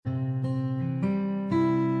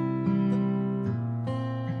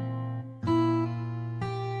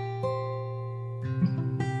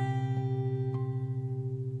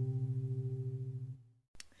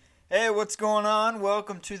Hey, what's going on?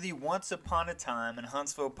 Welcome to the Once Upon a Time in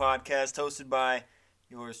Huntsville podcast, hosted by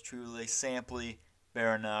yours truly, Sampley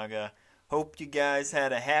Baranaga. Hope you guys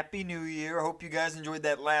had a happy new year. Hope you guys enjoyed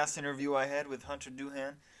that last interview I had with Hunter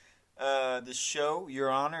Duhan. The show, Your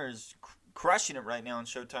Honor, is crushing it right now on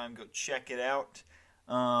Showtime. Go check it out.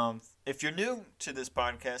 If you're new to this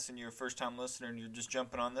podcast and you're a first time listener and you're just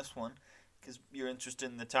jumping on this one because you're interested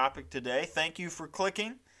in the topic today, thank you for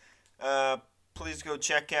clicking. Uh, Please go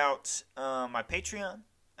check out my Patreon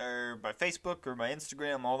or my Facebook or my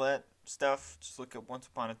Instagram, all that stuff. Just look up Once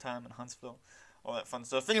Upon a Time in Huntsville, all that fun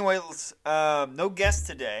stuff. Anyway, no guest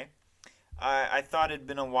today. I thought it'd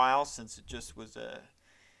been a while since it just was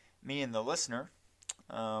me and the listener.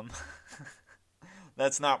 Um,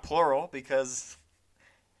 that's not plural because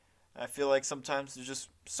I feel like sometimes there's just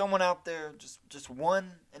someone out there, just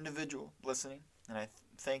one individual listening, and I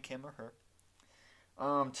thank him or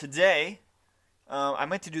her. Today, I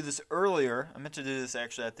meant to do this earlier. I meant to do this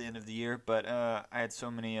actually at the end of the year, but I had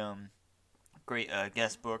so many great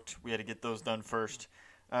guests booked. We had to get those done first.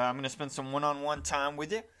 I'm going to spend some one-on-one time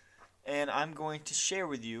with you, and I'm going to share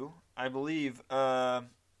with you, I believe,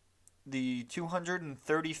 the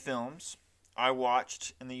 230 films I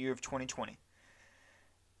watched in the year of 2020.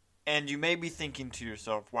 And you may be thinking to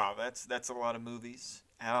yourself, wow, that's a lot of movies.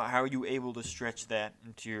 How are you able to stretch that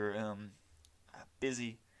into your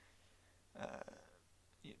busy, uh,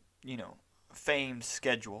 famed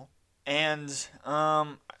schedule? And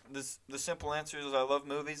the simple answer is I love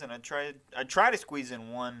movies, and I try to squeeze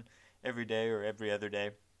in one every day or every other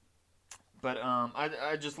day. But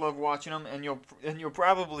I just love watching them, and you'll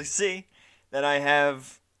probably see that I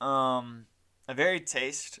have a varied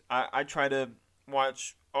taste. I try to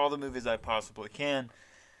watch all the movies I possibly can.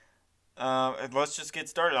 Let's just get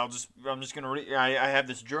started. I'm just gonna read. I have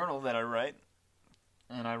this journal that I write,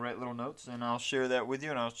 and I write little notes, and I'll share that with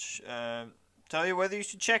you, and I'll tell you whether you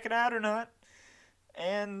should check it out or not.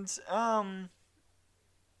 And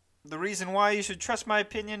the reason why you should trust my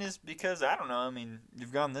opinion is because I don't know. I mean,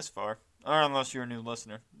 you've gone this far, or unless you're a new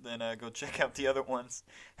listener, then go check out the other ones,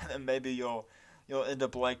 and then maybe you'll end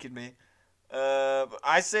up liking me.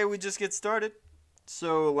 I say we just get started.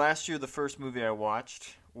 So last year, the first movie I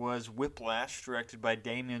watched was Whiplash, directed by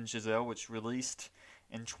Damien Chazelle, which released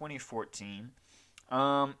in 2014.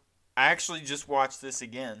 I actually just watched this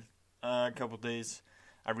again a couple days.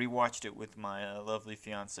 I rewatched it with my lovely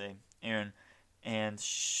fiance Erin, and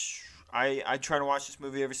I try to watch this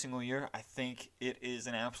movie every single year. I think it is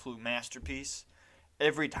an absolute masterpiece.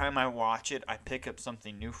 Every time I watch it, I pick up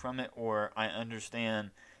something new from it, or I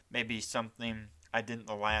understand maybe something I didn't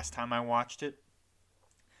the last time I watched it.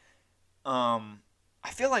 I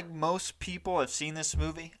feel like most people have seen this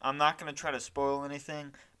movie. I'm not going to try to spoil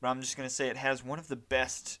anything, but I'm just going to say it has one of the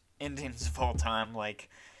best endings of all time. Like,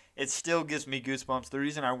 it still gives me goosebumps. The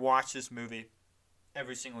reason I watch this movie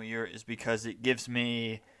every single year is because it gives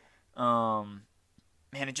me,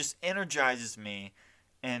 it just energizes me,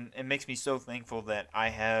 and it makes me so thankful that I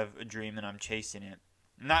have a dream and I'm chasing it.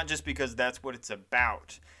 Not just because that's what it's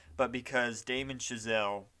about, but because Damien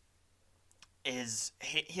Chazelle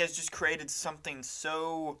he has just created something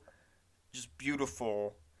so just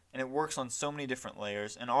beautiful, and it works on so many different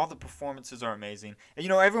layers, and all the performances are amazing. And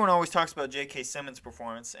everyone always talks about J.K. Simmons'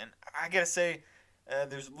 performance, and I gotta say,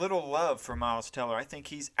 there's little love for Miles Teller. I think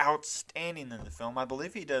he's outstanding in the film. I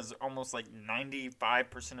believe he does almost like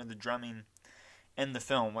 95% of the drumming in the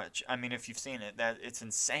film, which, I mean, if you've seen it, that it's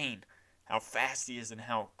insane how fast he is and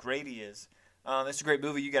how great he is. It's a great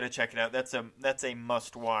movie. You got to check it out. That's a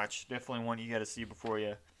must watch. Definitely one you got to see before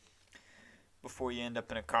you end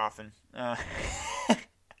up in a coffin. The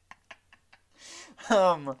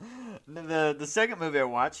second movie I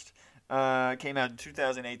watched came out in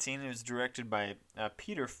 2018. It was directed by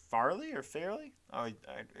Peter Farley or Fairley. Oh, I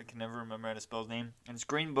can never remember how to spell his name. And it's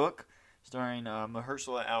Green Book, starring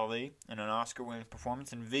Mahershala Ali in an Oscar-winning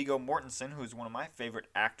performance, and Viggo Mortensen, who is one of my favorite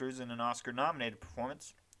actors in an Oscar-nominated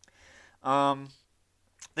performance.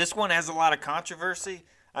 This one has a lot of controversy.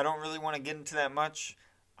 I don't really want to get into that much.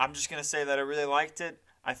 I'm just going to say that I really liked it.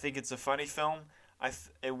 I think it's a funny film.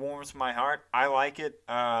 It warms my heart. I like it.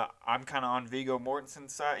 I'm kind of on Viggo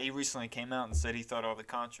Mortensen's side. He recently came out and said he thought all the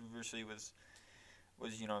controversy was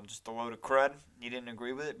just a load of crud. He didn't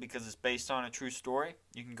agree with it because it's based on a true story.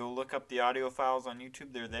 You can go look up the audio files on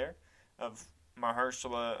YouTube. They're there of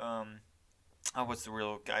Mahershala. What's the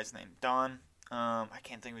real guy's name? Don. I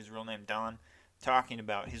can't think of his real name, Don, talking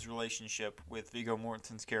about his relationship with Viggo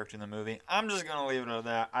Mortensen's character in the movie. I'm just going to leave it at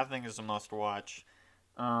that. I think it's a must-watch.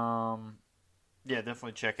 Yeah,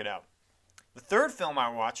 definitely check it out. The third film I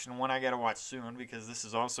watched, and one I got to watch soon because this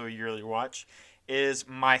is also a yearly watch, is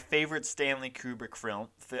my favorite Stanley Kubrick film.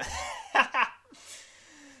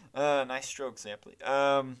 Nice stroke, Sampley.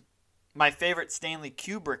 My favorite Stanley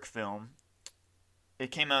Kubrick film.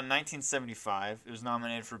 It came out in 1975. It was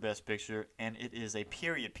nominated for Best Picture, and it is a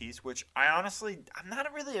period piece, which I'm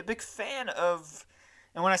not really a big fan of.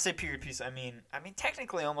 And when I say period piece, I mean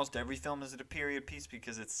technically almost every film is a period piece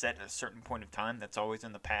because it's set at a certain point of time that's always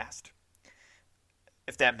in the past.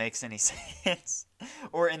 If that makes any sense,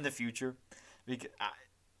 or in the future, because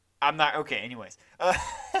I'm not okay. Anyways,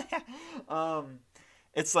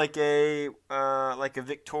 it's like a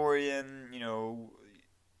Victorian,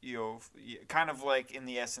 kind of like in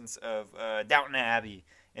the essence of Downton Abbey.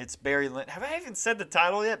 It's Barry Lyndon. Have I even said the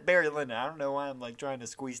title yet? Barry Lyndon. I don't know why I'm like trying to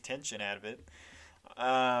squeeze tension out of it.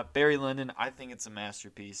 Barry Lyndon. I think it's a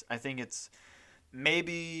masterpiece. I think it's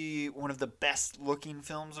maybe one of the best looking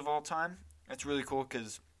films of all time. It's really cool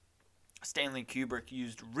because Stanley Kubrick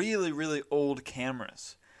used really, really old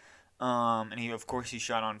cameras. And he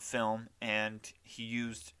shot on film, and he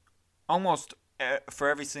used almost for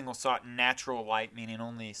every single shot natural light, meaning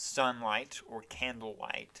only sunlight or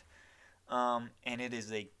candlelight. And it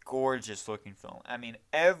is a gorgeous looking film. I mean,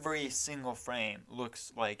 every single frame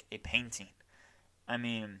looks like a painting. I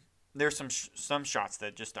mean, there's some shots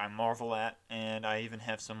that just I marvel at, and I even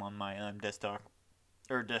have some on my desktop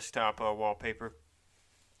wallpaper.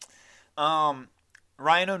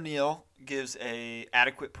 Ryan O'Neal gives a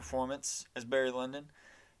adequate performance as Barry Lyndon.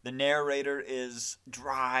 The narrator is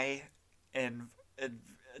dry and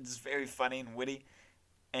it's very funny and witty.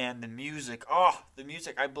 And the music, I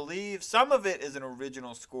believe some of it is an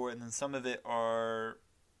original score, and then some of it are,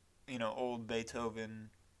 old Beethoven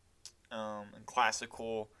and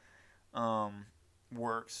classical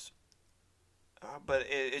works. But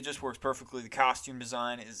it just works perfectly. The costume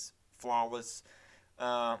design is flawless.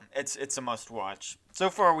 It's a must watch. So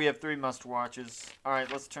far we have 3 must watches. All right,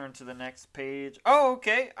 let's turn to the next page. Oh,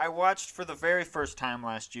 okay. I watched for the very first time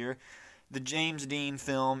last year the James Dean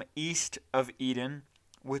film East of Eden,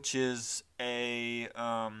 which is what's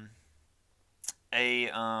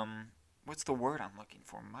the word I'm looking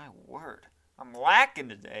for? My word. I'm lacking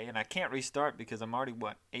today, and I can't restart because I'm already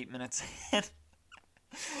 8 minutes in.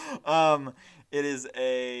 It is at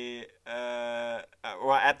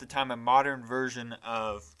the time a modern version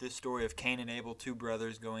of this story of Cain and Abel, 2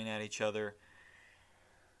 brothers going at each other.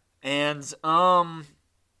 And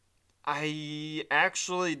I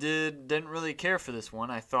actually didn't really care for this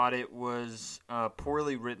one. I thought it was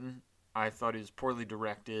poorly written. I thought it was poorly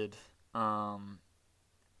directed. I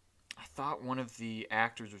thought one of the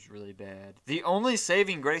actors was really bad. The only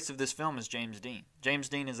saving grace of this film is James Dean. James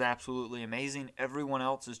Dean is absolutely amazing. Everyone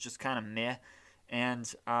else is just kind of meh.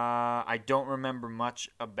 And I don't remember much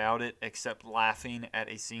about it except laughing at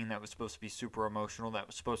a scene that was supposed to be super emotional, that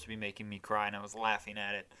was supposed to be making me cry, and I was laughing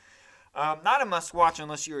at it. Not a must-watch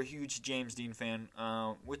unless you're a huge James Dean fan,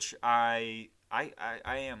 which I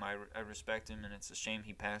am. I respect him, and it's a shame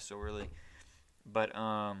he passed so early. But,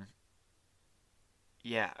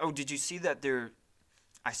 yeah. Oh, did you see that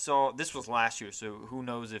I saw, this was last year, so who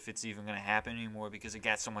knows if it's even going to happen anymore because it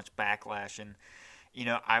got so much backlash, and,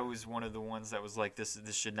 I was one of the ones that was like, this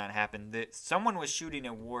should not happen. Someone was shooting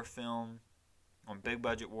a war film, a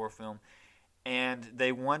big-budget war film, and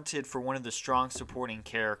they wanted, for one of the strong supporting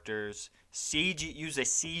characters, use a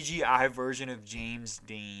CGI version of James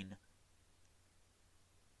Dean.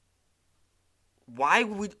 Why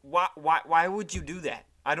would you do that?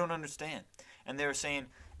 I don't understand. And they were saying,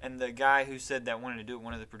 and the guy who said that wanted to do it,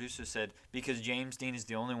 one of the producers said, because James Dean is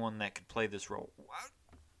the only one that could play this role. What?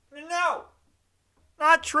 No!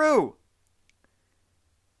 Not true!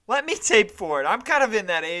 Let me tape for it. I'm kind of in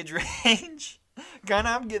that age range.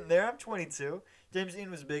 I'm getting there. I'm 22. James Dean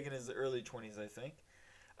was big in his early 20s, I think.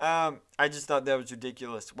 I just thought that was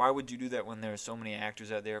ridiculous. Why would you do that when there are so many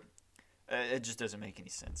actors out there? It just doesn't make any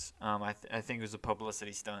sense. I think it was a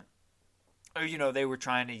publicity stunt. Or, they were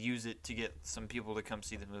trying to use it to get some people to come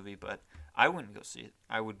see the movie, but I wouldn't go see it.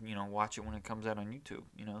 I would, watch it when it comes out on YouTube,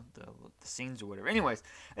 the scenes or whatever. Anyways,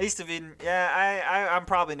 East of Eden, yeah, I'm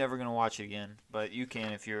probably never going to watch it again, but you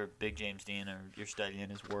can if you're a big James Dean or you're studying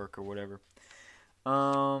his work or whatever.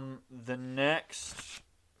 The next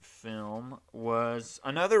film was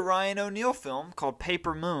another Ryan O'Neal film called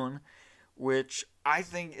Paper Moon, which I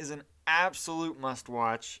think is an absolute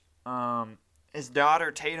must-watch. His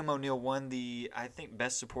daughter, Tatum O'Neal, won the, I think,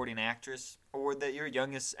 Best Supporting Actress award that year,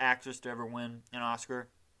 youngest actress to ever win an Oscar.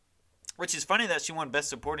 Which is funny that she won Best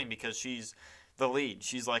Supporting because she's the lead.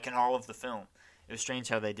 She's like in all of the film. It was strange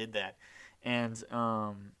how they did that. And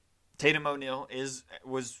Tatum O'Neal is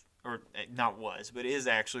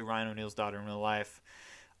actually Ryan O'Neal's daughter in real life.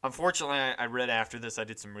 Unfortunately, I read after this. I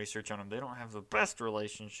did some research on them. They don't have the best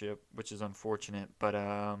relationship, which is unfortunate. But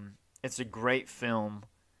it's a great film.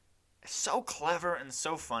 So clever and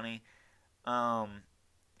so funny. Um,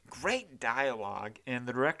 Great dialogue, and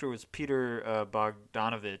the director was Peter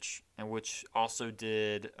Bogdanovich, and which also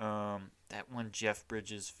did that one Jeff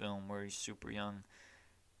Bridges film where he's super young.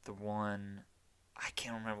 The one I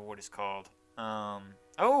can't remember what it's called.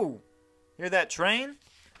 Oh, hear that train?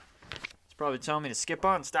 It's probably telling me to skip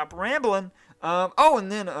on and stop rambling.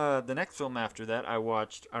 And then the next film after that I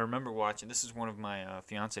remember watching. This is one of my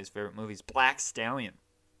fiance's favorite movies, Black Stallion,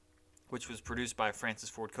 which was produced by Francis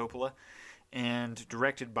Ford Coppola and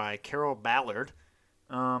directed by Carol Ballard.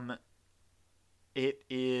 It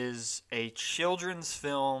is a children's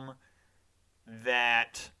film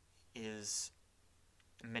that is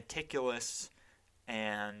meticulous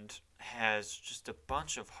and has just a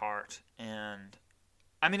bunch of heart. And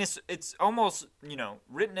I mean, it's almost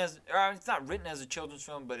written as it's not written as a children's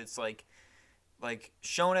film, but it's like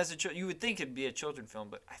shown as a you would think it'd be a children's film,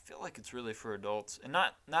 but I feel like it's really for adults, and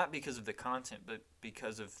not because of the content, but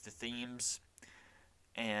because of the themes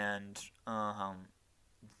and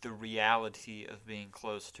the reality of being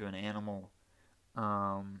close to an animal.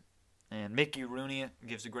 And Mickey Rooney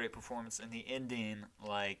gives a great performance, and the ending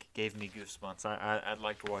gave me goosebumps. I'd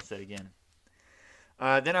like to watch that again.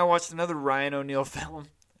 Then I watched another Ryan O'Neal film.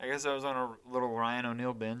 I guess I was on a little Ryan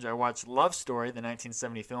O'Neal binge. I watched Love Story, the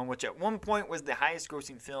 1970 film, which at one point was the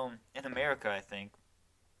highest-grossing film in America, I think.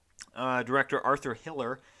 Director Arthur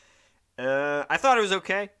Hiller. I thought it was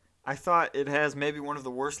okay. I thought it has maybe one of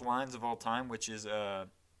the worst lines of all time, which is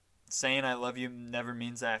saying I love you never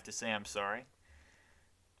means I have to say I'm sorry.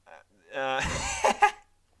 I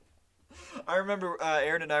remember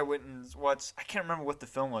Aaron and I went and watched. I can't remember what the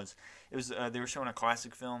film was. It was they were showing a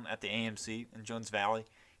classic film at the AMC in Jones Valley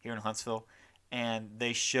here in Huntsville, and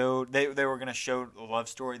they were going to show a Love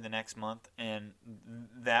Story the next month, and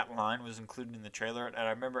that line was included in the trailer. And I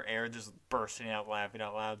remember Aaron just bursting out laughing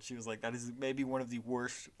out loud. She was like, "That is maybe one of the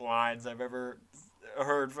worst lines I've ever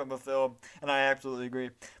heard from a film," and I absolutely agree.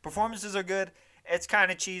 Performances are good. It's kind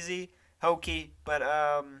of cheesy, hokey, but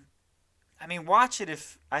I mean,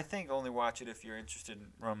 only watch it if you're interested in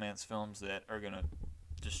romance films that are gonna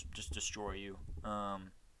just destroy you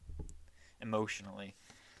emotionally.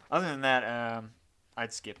 Other than that,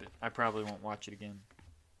 I'd skip it. I probably won't watch it again.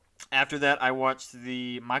 After that, I watched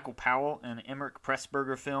the Michael Powell and Emmerich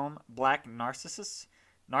Pressburger film Black Narcissus.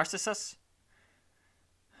 Narcissus.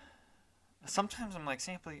 Sometimes I'm like,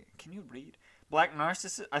 Sampley, can you read? Black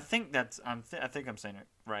Narcissus. I think I'm saying it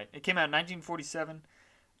right. It came out in 1947.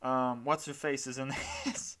 What's her face is in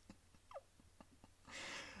this?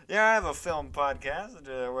 Yeah, I have a film podcast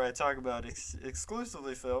where I talk about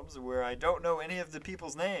exclusively films where I don't know any of the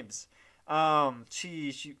people's names.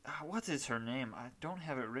 What is her name? I don't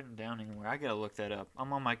have it written down anywhere. I gotta look that up.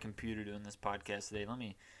 I'm on my computer doing this podcast today.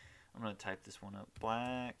 I'm gonna type this one up.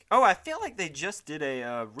 Black. Oh, I feel like they just did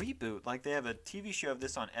a reboot. Like they have a TV show of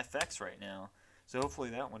this on FX right now. So hopefully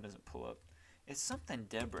that one doesn't pull up. It's something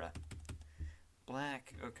Deborah.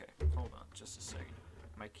 Black. Okay, hold on just a second.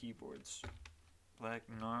 My keyboard's Black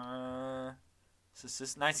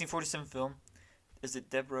Narcissus. 1947 film. Is it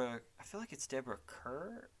Deborah? I feel like it's Deborah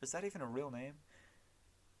Kerr. Is that even a real name?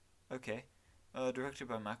 Okay. Directed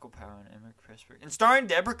by Michael Powell and Emmerich Pressburger. And starring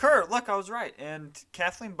Deborah Kerr. Look, I was right. And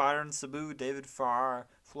Kathleen Byron, Sabu, David Farrar,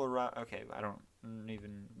 Flora. Okay, I don't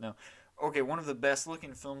even know. Okay, one of the best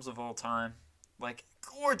looking films of all time. Like,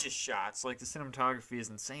 gorgeous shots. Like, the cinematography is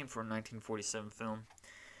insane for a 1947 film.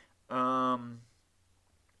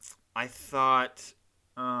 I thought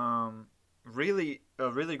a really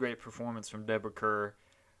great performance from Deborah Kerr.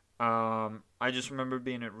 I just remember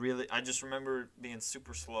being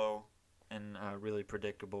super slow and really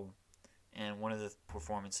predictable. And one of the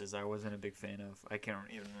performances I wasn't a big fan of. I can't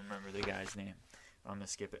even remember the guy's name. I'm gonna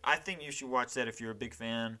skip it. I think you should watch that if you're a big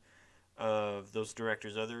fan of those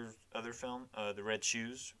directors' other film, The Red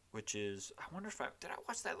Shoes, which is, I wonder if did I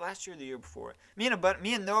watch that last year or the year before? Me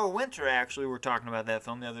and Noah Winter actually were talking about that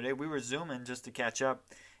film the other day. We were zooming just to catch up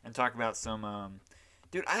and talk about some.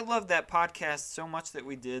 Dude, I loved that podcast so much that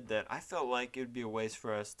we did that I felt like it would be a waste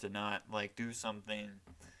for us to not do something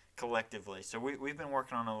collectively. So we've been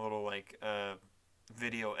working on a little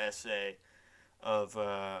video essay of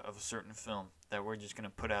a certain film that we're just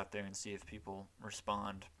gonna put out there and see if people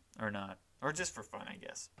respond or not, or just for fun, I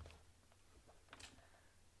guess.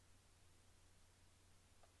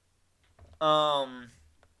 Oh,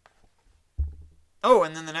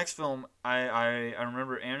 and then the next film I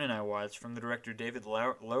remember Aaron and I watched from the director David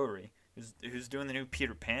Lowery, who's doing the new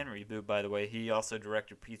Peter Pan reboot, by the way. He also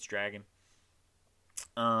directed Pete's Dragon.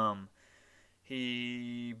 Um,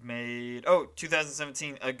 he made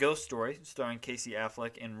 2017 A Ghost Story starring Casey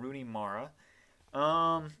Affleck and Rooney Mara.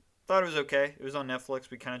 Thought it was okay. It was on Netflix.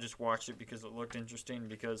 We kind of just watched it because it looked interesting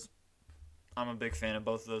because I'm a big fan of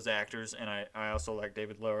both of those actors, and I also like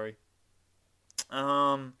David Lowery.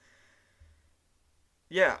 Um,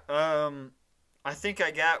 yeah. I think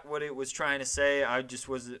I got what it was trying to say. I just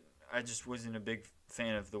wasn't a big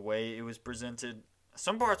fan of the way it was presented.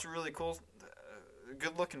 Some parts were really cool.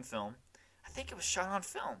 Good looking film. I think it was shot on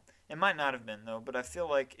film. It might not have been though, but I feel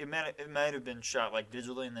like it might have been shot like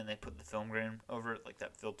digitally, and then they put the film grain over it, like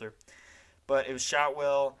that filter. But it was shot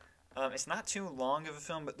well. It's not too long of a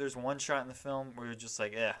film, but there's one shot in the film where you're just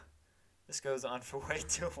like, yeah, this goes on for way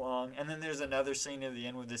too long. And then there's another scene at the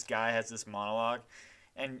end where this guy has this monologue,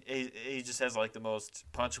 and he just has like the most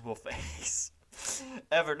punchable face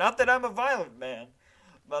ever. Not that I'm a violent man,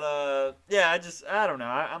 but yeah, I don't know.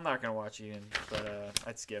 I'm not gonna watch it again, but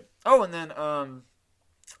I'd skip. Oh, and then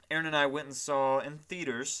Aaron and I went and saw in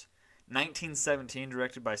theaters 1917,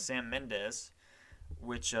 directed by Sam Mendes,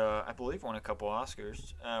 which I believe won a couple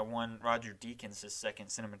Oscars. Won Roger Deakins his second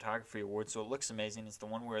cinematography award, so it looks amazing. It's the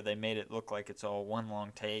one where they made it look like it's all one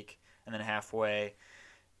long take, and then halfway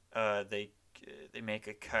they make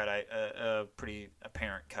a cut, a pretty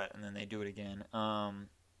apparent cut, and then they do it again.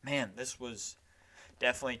 Man, this was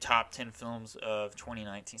definitely top 10 films of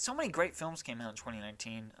 2019. So many great films came out in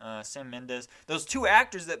 2019. Sam Mendes, those two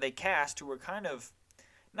actors that they cast who were kind of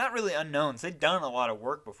not really unknowns. They'd done a lot of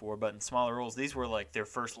work before, but in smaller roles. These were like their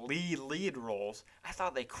first lead roles. I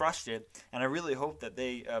thought they crushed it, and I really hope that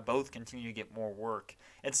they both continue to get more work.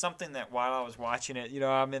 It's something that while I was watching it,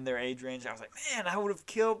 I'm in their age range. I was like, man, I would have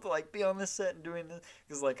killed to like be on this set and doing this,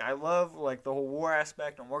 because like I love like the whole war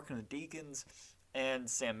aspect. I'm working with Deakins and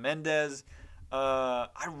Sam Mendes. I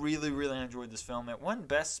really, really enjoyed this film. It won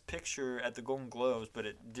Best Picture at the Golden Globes, but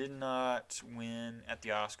it did not win at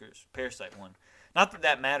the Oscars. Parasite won. Not that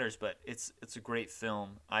that matters, but it's a great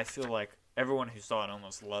film. I feel like everyone who saw it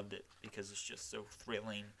almost loved it because it's just so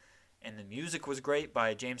thrilling. And the music was great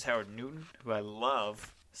by James Howard Newton, who I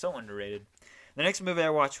love. So underrated. The next movie I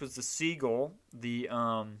watched was The Seagull. It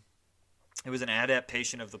was an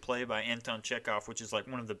adaptation of the play by Anton Chekhov, which is like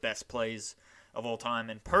one of the best plays of all time.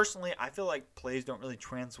 And personally, I feel like plays don't really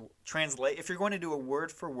translate. If you're going to do a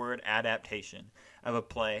word-for-word adaptation of a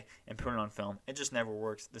play and put it on film, it just never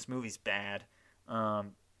works. This movie's bad.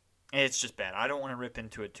 It's just bad. I don't want to rip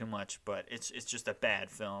into it too much, but it's just a bad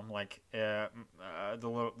film. Like the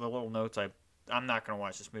little notes I'm not gonna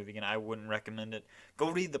watch this movie again. I wouldn't recommend it. Go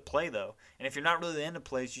read the play though, and if you're not really into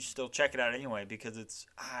plays, you should still check it out anyway because it's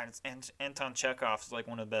Anton Chekhov is like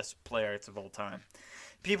one of the best playwrights of all time.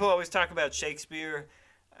 People always talk about Shakespeare,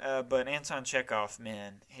 but Anton Chekhov,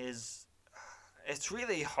 man, it's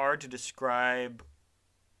really hard to describe.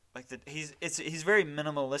 Like he's very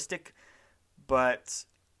minimalistic. But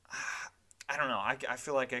I don't know. I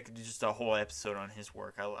feel like I could do just a whole episode on his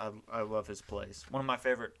work. I love his plays. One of my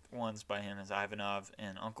favorite ones by him is Ivanov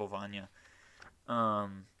and Uncle Vanya.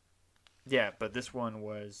 Yeah, but this one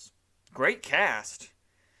was great cast.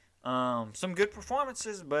 Some good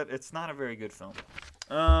performances, but it's not a very good film.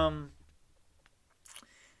 I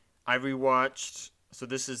rewatched. So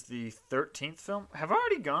this is the 13th film. Have I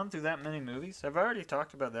already gone through that many movies? Have I already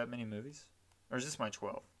talked about that many movies? Or is this my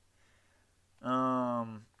 12th?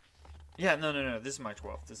 Yeah, no. This is my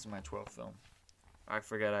 12th. This is my 12th film. I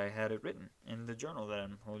forgot I had it written in the journal that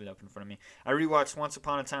I'm holding up in front of me. I rewatched Once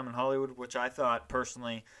Upon a Time in Hollywood, which I thought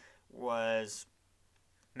personally was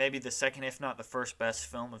maybe the second, if not the first best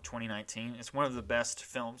film of 2019. It's one of the best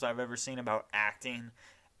films I've ever seen about acting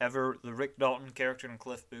ever. The Rick Dalton character and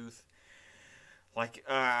Cliff Booth. Like,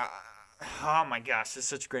 oh my gosh, it's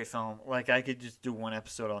such a great film. Like, I could just do one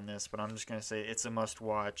episode on this, but I'm just going to say it's a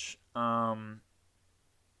must-watch.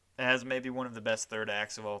 It has maybe one of the best third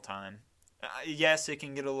acts of all time. Yes, it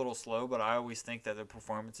can get a little slow, but I always think that the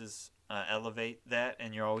performances elevate that,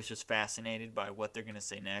 and you're always just fascinated by what they're going to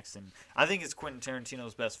say next. And I think it's Quentin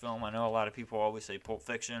Tarantino's best film. I know a lot of people always say Pulp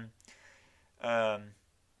Fiction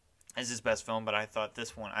is his best film, but I thought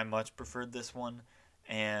this one, I much preferred this one.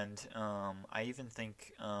 And I even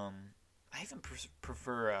think... I even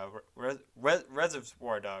prefer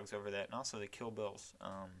Reservoir Dogs over that, and also the Kill Bills,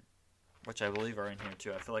 which I believe are in here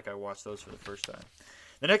too. I feel like I watched those for the first time.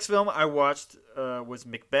 The next film I watched was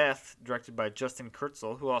Macbeth, directed by Justin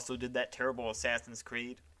Kurzel, who also did that terrible Assassin's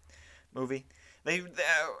Creed movie.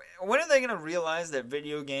 When are they going to realize that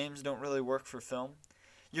video games don't really work for film?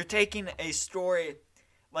 You're taking a story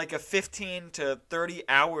like a 15 to 30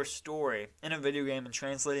 hour story in a video game and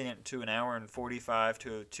translating it to an hour and 45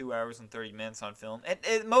 to 2 hours and 30 minutes on film.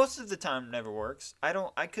 It most of the time never works.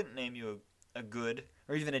 I couldn't name you a good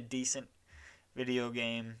or even a decent video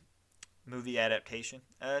game movie adaptation.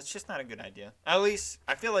 It's just not a good idea. At least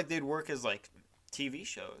I feel like they'd work as like TV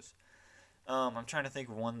shows. I'm trying to think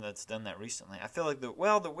of one that's done that recently. I feel like The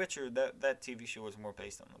Witcher, that TV show was more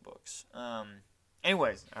based on the books.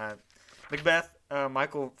 Anyways, Macbeth,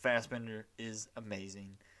 Michael Fassbender is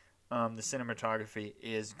amazing. The cinematography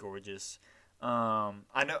is gorgeous.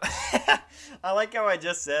 I know. I like how I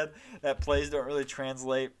just said that plays don't really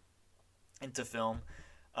translate into film.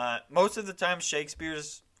 Most of the time,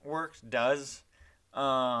 Shakespeare's work does,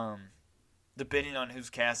 depending on who's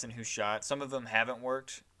cast and who's shot. Some of them haven't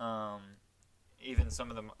worked. Even some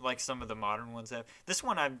of them, like some of the modern ones have. This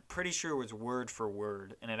one, I'm pretty sure was word for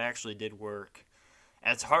word, and it actually did work.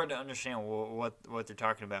 And it's hard to understand what they're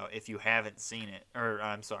talking about if you haven't seen it, or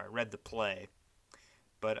I'm sorry, read the play.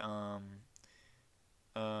 But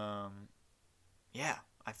yeah,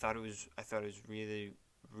 I thought it was really,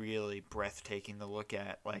 really breathtaking to look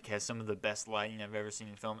at. Like, has some of the best lighting I've ever seen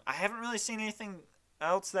in film. I haven't really seen anything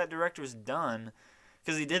else that director's done,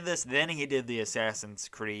 because he did this, then he did the Assassin's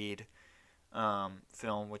Creed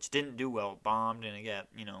film, which didn't do well. It bombed, and it got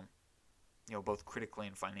both critically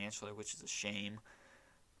and financially, which is a shame.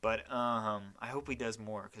 But I hope he does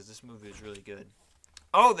more, because this movie is really good.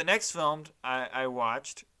 Oh, the next film I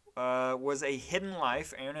watched was A Hidden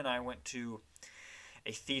Life. Aaron and I went to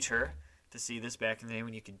a theater to see this back in the day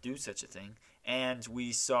when you could do such a thing. And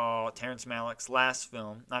we saw Terrence Malick's last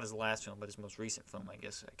film. Not his last film, but his most recent film, I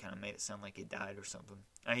guess. I kind of made it sound like he died or something.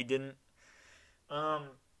 He didn't.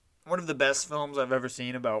 One of the best films I've ever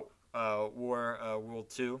seen about World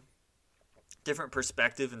II. Different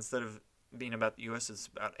perspective. Instead of being about the U.S., it's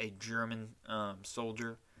about a German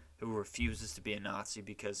soldier who refuses to be a Nazi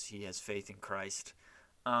because he has faith in Christ.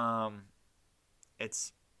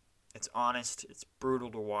 It's honest. It's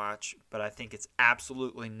brutal to watch, but I think it's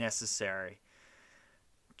absolutely necessary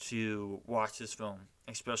to watch this film,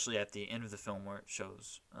 especially at the end of the film where it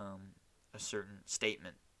shows a certain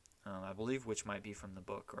statement, I believe, which might be from the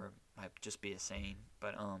book or might just be a saying.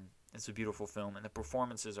 But it's a beautiful film, and the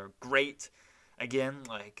performances are great. Again,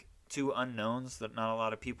 like two unknowns that not a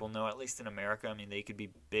lot of people know, at least in America. I mean, they could be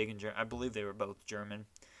big in German. I believe they were both German.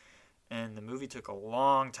 And the movie took a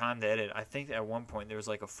long time to edit. I think at one point there was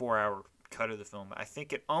like a 4-hour cut of the film. I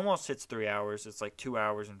think it almost hits 3 hours. It's like 2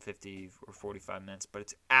 hours and 50 or 45 minutes, but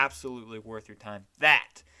it's absolutely worth your time.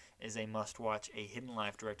 That is a must-watch, A Hidden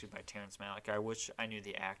Life, directed by Terrence Malick. I wish I knew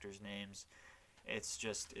the actors' names.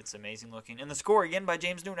 It's amazing looking. And the score, again, by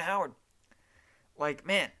James Newton Howard. Like,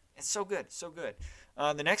 man, it's so good, so good.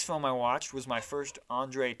 The next film I watched was my first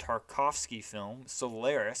Andrei Tarkovsky film,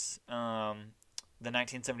 Solaris. The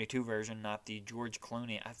 1972 version, not the George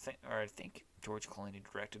Clooney. I think George Clooney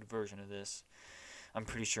directed a version of this. I'm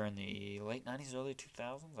pretty sure in the late 90s, early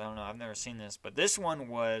 2000s. I don't know. I've never seen this, but this one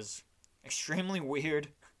was extremely weird.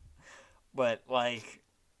 But like,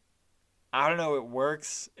 I don't know. It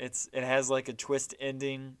works. It has like a twist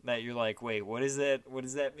ending that you're like, wait, what is that? What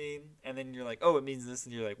does that mean? And then you're like, oh, it means this,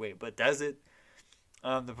 and you're like, wait, but does it?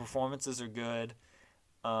 The performances are good.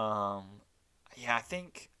 Yeah,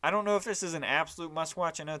 I don't know if this is an absolute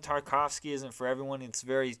must-watch. I know Tarkovsky isn't for everyone.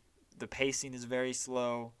 The pacing is very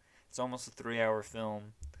slow. It's almost a 3-hour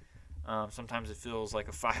film. Sometimes it feels like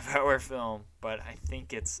a 5-hour film, but I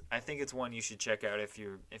think it's one you should check out if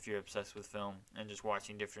you're obsessed with film and just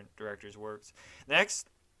watching different directors' works. Next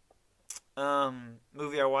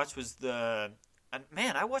movie I watched was I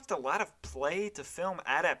watched a lot of play-to-film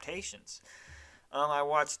adaptations. I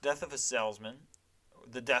watched Death of a Salesman,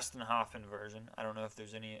 the Dustin Hoffman version. I don't know if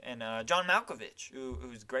there's any. And John Malkovich,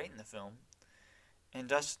 who's great in the film. And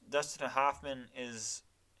Dustin Hoffman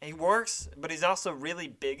he works, but he's also really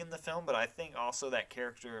big in the film. But I think also that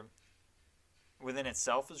character within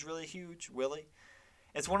itself is really huge, Willie.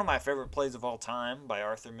 It's one of my favorite plays of all time by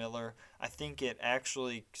Arthur Miller. I think it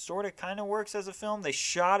actually sort of kind of works as a film. They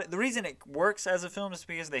shot it. The reason it works as a film is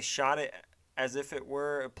because they shot it as if it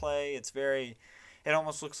were a play. It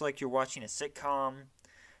almost looks like you're watching a sitcom.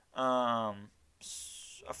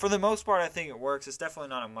 For the most part, I think it works. It's definitely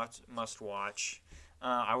not a must-watch.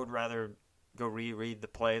 I would rather go reread the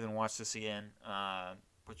play than watch this again,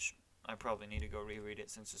 which I probably need to go reread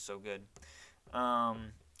it since it's so good. I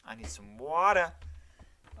need some water.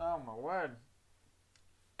 Oh, my word.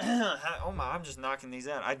 I'm just knocking these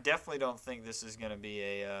out. I definitely don't think this is going to be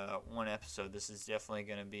a one episode. This is definitely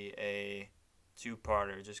going to be a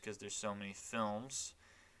two-parter just because there's so many films.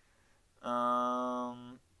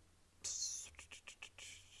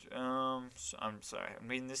 I'm sorry. I'm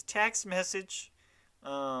reading this text message.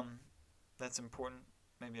 That's important.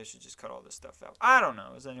 Maybe I should just cut all this stuff out. I don't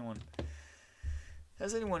know. Has anyone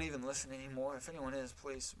even listened anymore? If anyone is,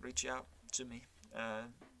 please reach out to me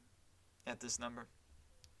at this number.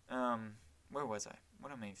 Where was I?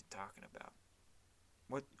 What am I even talking about?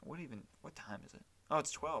 What time is it? Oh,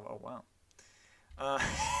 it's 12. Oh, wow.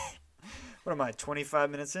 What am I, 25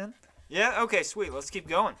 minutes in? Yeah? Okay, sweet. Let's keep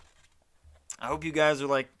going. I hope you guys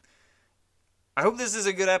are I hope this is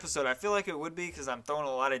a good episode. I feel like it would be because I'm throwing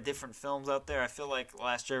a lot of different films out there. I feel like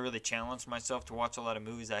last year I really challenged myself to watch a lot of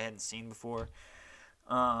movies I hadn't seen before.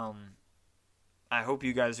 I hope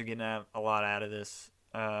you guys are getting a lot out of this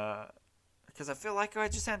because I feel like I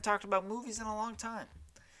just hadn't talked about movies in a long time.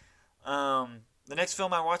 The next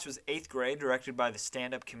film I watched was 8th Grade, directed by the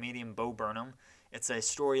stand-up comedian Bo Burnham. It's a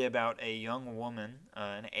story about a young woman,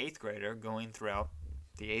 an 8th grader, going throughout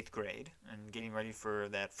the 8th grade and getting ready for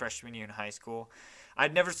that freshman year in high school.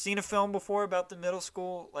 I'd never seen a film before about the middle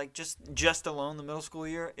school, like just alone the middle school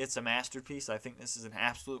year. It's a masterpiece. I think this is an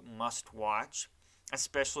absolute must-watch,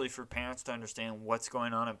 especially for parents to understand what's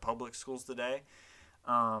going on in public schools today,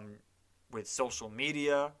 with social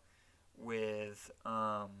media, with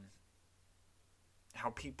how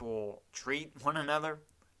people treat one another,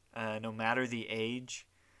 no matter the age.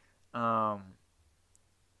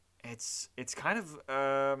 It's kind of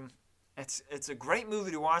it's a great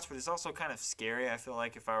movie to watch, but it's also kind of scary. I feel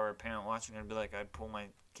like if I were a parent watching it, I'd be like, I'd pull my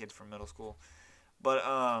kid from middle school. But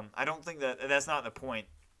I don't think that's not the point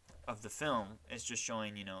of the film. It's just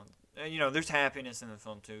showing, there's happiness in the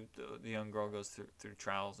film too. The young girl goes through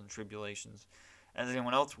trials and tribulations, as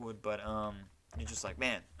anyone else would. But you're just like,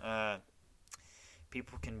 man,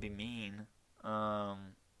 people can be mean.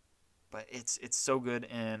 But it's so good,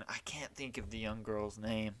 and I can't think of the young girl's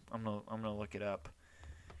name. I'm gonna look it up.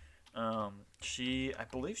 I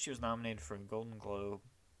believe she was nominated for a Golden Globe.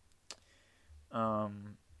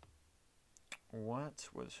 What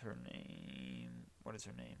was her name? What is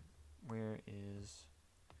her name? Where is?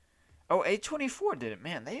 Oh, A24 did it.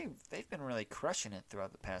 Man, they've been really crushing it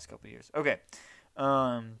throughout the past couple of years. Okay,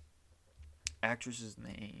 actress's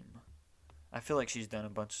name. I feel like she's done a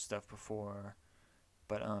bunch of stuff before.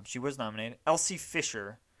 But she was nominated. Elsie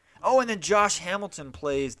Fisher. Oh, and then Josh Hamilton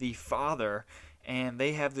plays the father. And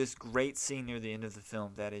they have this great scene near the end of the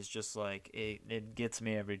film that is just like, it gets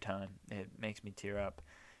me every time. It makes me tear up.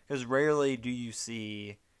 Because rarely do you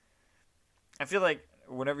see... I feel like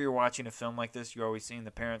whenever you're watching a film like this, you're always seeing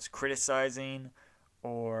the parents criticizing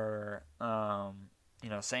or,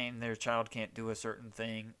 saying their child can't do a certain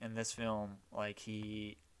thing. In this film, like,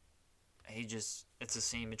 he just... It's a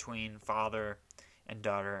scene between father and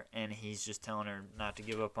daughter, and he's just telling her not to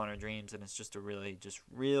give up on her dreams, and it's just a really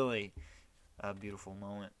beautiful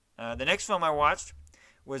moment. The next film I watched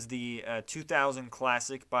was the 2000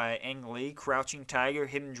 classic by Ang Lee, Crouching Tiger,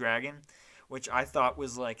 Hidden Dragon, which I thought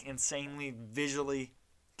was like insanely visually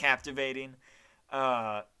captivating.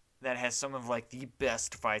 That has some of like the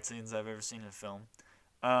best fight scenes I've ever seen in a film.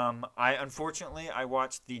 Unfortunately I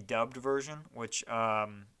watched the dubbed version, which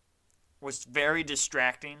was very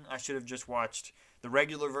distracting. I should have just watched the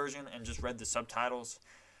regular version and just read the subtitles.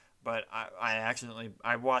 But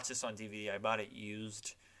I watched this on DVD. I bought it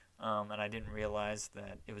used, and I didn't realize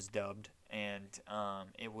that it was dubbed. And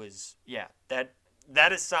it was,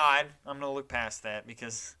 that aside, I'm going to look past that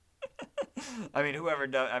because, I mean, whoever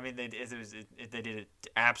dubbed, they did an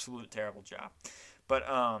absolute terrible job. But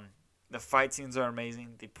the fight scenes are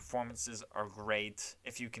amazing. The performances are great.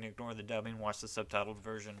 If you can ignore the dubbing, watch the subtitled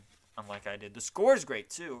version, unlike I did. The score is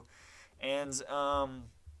great, too. And,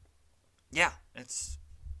 it's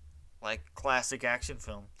like classic action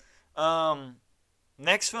film.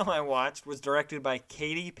 Next film I watched was directed by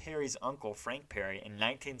Katy Perry's uncle, Frank Perry, in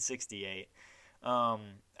 1968.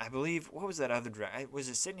 I believe, what was that other director? Was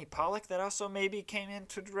it Sidney Pollack that also maybe came in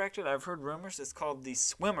to direct it? I've heard rumors. It's called The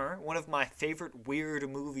Swimmer, one of my favorite weird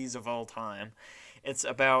movies of all time. It's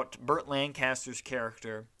about Burt Lancaster's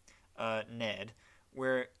character, Ned,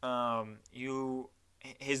 where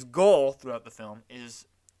his goal throughout the film is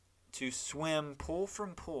to swim pool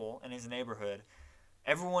from pool in his neighborhood.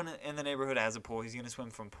 Everyone in the neighborhood has a pool. He's going to swim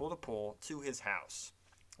from pool to pool to his house.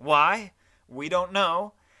 Why? We don't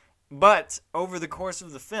know. But over the course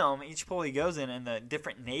of the film, each pool he goes in and the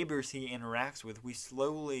different neighbors he interacts with, we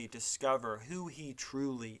slowly discover who he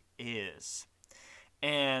truly is.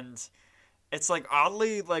 And it's like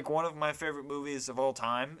oddly like one of my favorite movies of all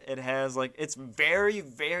time. It has like, it's very,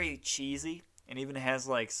 very cheesy. And even has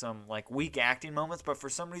like some like weak acting moments, but for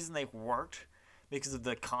some reason they worked because of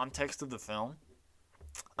the context of the film.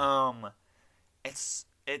 It's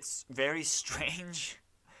very strange.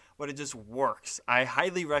 but it just works. I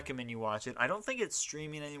highly recommend you watch it. I don't think it's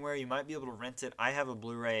streaming anywhere. You might be able to rent it. I have a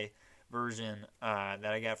Blu-ray version that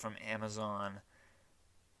I got from Amazon,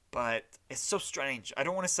 but it's so strange. I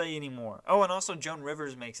don't want to say anymore. Oh, and also Joan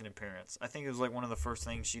Rivers makes an appearance. I think it was like one of the first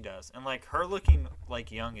things she does, and like her looking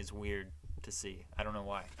like young is weird to see. I don't know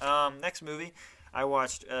why. Next movie, I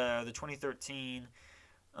watched the 2013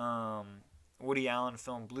 Woody Allen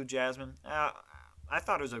film Blue Jasmine. I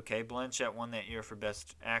thought it was okay. Blanchett won that year for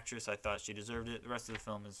Best Actress. I thought she deserved it. The rest of the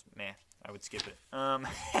film is meh. I would skip it. I'm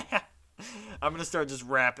gonna start just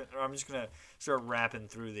rapping. Or I'm just gonna start rapping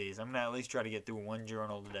through these. I'm gonna at least try to get through one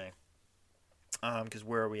journal today. Because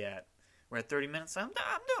where are we at? We're at 30 minutes. I'm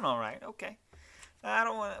doing all right. Okay. I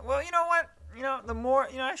don't want to. Well, you know what? The more,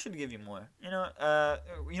 I should give you more.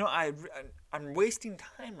 I'm wasting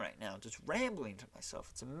time right now, just rambling to myself.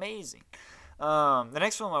 It's amazing. The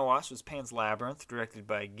next film I watched was Pan's Labyrinth, directed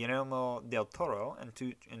by Guillermo del Toro in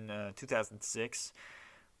 2006.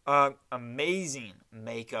 Amazing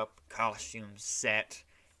makeup, costume, set,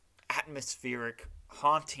 atmospheric,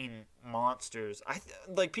 haunting monsters.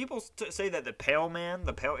 People say that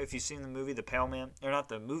if you've seen the movie The Pale Man, or not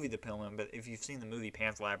the movie The Pale Man, but if you've seen the movie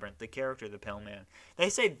Pan's Labyrinth, the character The Pale Man, they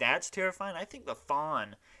say that's terrifying. I think the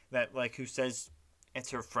fawn who says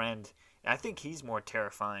it's her friend, I think he's more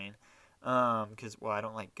terrifying. Because I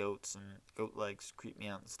don't like goats, and goat legs creep me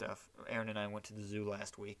out and stuff. Aaron and I went to the zoo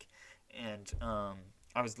last week, and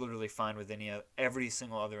I was literally fine with every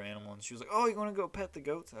single other animal, and she was like, "Oh, you want to go pet the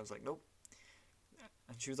goats?" I was like, "Nope."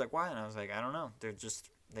 And she was like, "Why?" And I was like, "I don't know.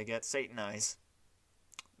 They get Satan eyes.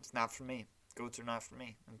 It's not for me. Goats are not for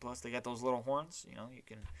me. And plus, they got those little horns.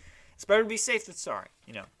 It's better to be safe than sorry.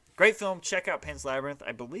 Great film. Check out Pan's Labyrinth.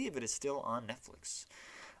 I believe it is still on Netflix.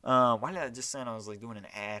 Why did I just sound I was like doing an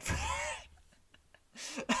ad?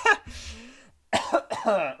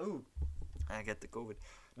 Ooh, I got the COVID.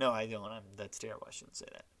 No, I don't. That's terrible. I shouldn't say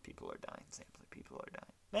that. People are dying. Simply, people are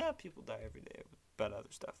dying. Yeah, people die every day about other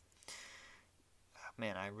stuff.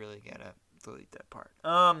 Man, I really gotta delete that part.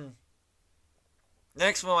 The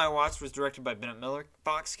next film I watched was directed by Bennett Miller,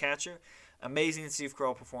 Foxcatcher. Amazing Steve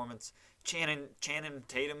Carell performance. Channing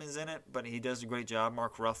Tatum is in it, but he does a great job.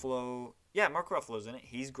 Mark Ruffalo's in it.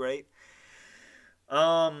 He's great.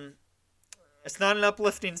 It's not an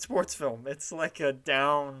uplifting sports film. It's like a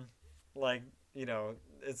down,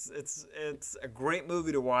 it's a great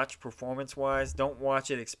movie to watch performance-wise. Don't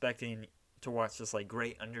watch it expecting to watch this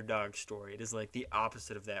great underdog story. It is the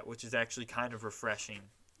opposite of that, which is actually kind of refreshing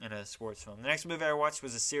in a sports film. The next movie I watched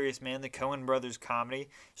was A Serious Man, the Coen Brothers comedy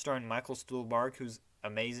starring Michael Stuhlbarg, who's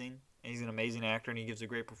amazing. He's an amazing actor, and he gives a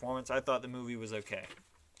great performance. I thought the movie was okay.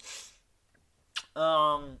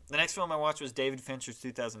 The next film I watched was David Fincher's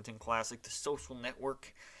 2010 classic, The Social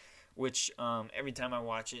Network, which every time I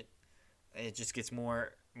watch it, it just gets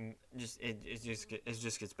more. It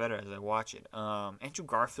just gets better as I watch it. Andrew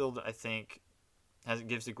Garfield, I think,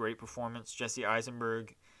 gives a great performance. Jesse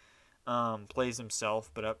Eisenberg plays himself,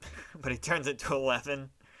 but he turns it to 11.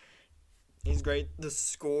 He's great. The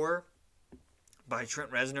score by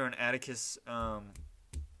Trent Reznor and Atticus.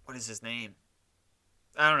 What is his name?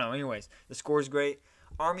 I don't know. Anyways, the score's great.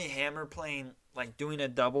 Armie Hammer playing doing a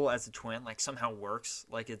double as a twin somehow works.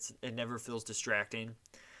 It never feels distracting.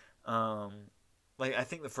 I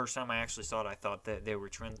think the first time I actually saw it, I thought that they were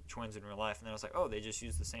twins in real life, and then I was like, oh, they just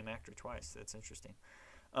used the same actor twice. That's interesting.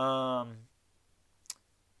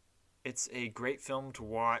 It's a great film to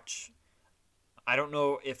watch. I don't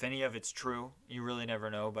know if any of it's true. You really never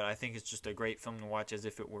know, but I think it's just a great film to watch as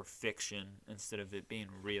if it were fiction instead of it being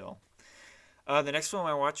real. The next film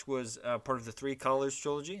I watched was part of the Three Colors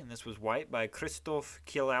trilogy, and this was White by Krzysztof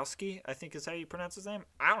Kiełowski, I think is how you pronounce his name.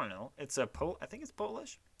 I don't know. I think it's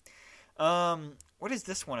Polish. What is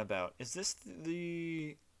this one about? Is this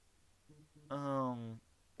the oh,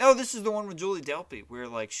 this is the one with Julie Delpy where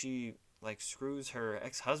she screws her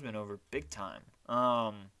ex-husband over big time.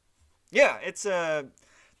 Yeah, it's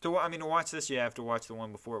to watch this you have to watch the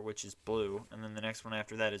one before it, which is Blue, and then the next one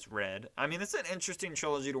after that is Red. It's an interesting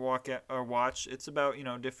trilogy to watch. It's about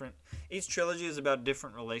different. Each trilogy is about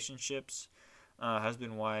different relationships,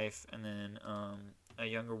 husband, wife, and then a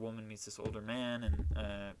younger woman meets this older man,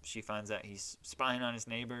 and she finds out he's spying on his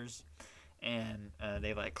neighbors, and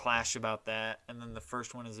they clash about that. And then the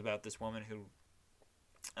first one is about this woman who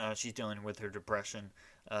she's dealing with her depression,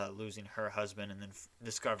 losing her husband, and then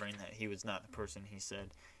discovering that he was not the person he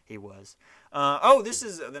said he was. This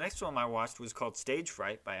is the next film I watched was called Stage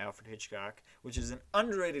Fright by Alfred Hitchcock, which is an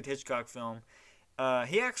underrated Hitchcock film.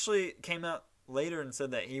 He actually came out later and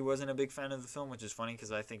said that he wasn't a big fan of the film, which is funny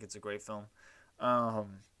because I think it's a great film.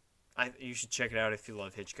 I you should check it out if you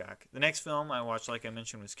love Hitchcock. The next film I watched, like I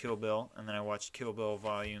mentioned, was Kill Bill, and then I watched Kill Bill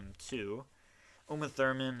Volume 2. Uma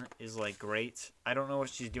Thurman is like great. I don't know what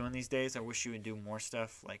she's doing these days. I wish she would do more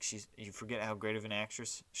stuff. Like you forget how great of an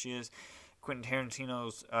actress she is. Quentin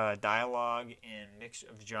Tarantino's dialogue in mix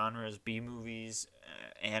of genres, B movies,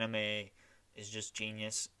 anime, is just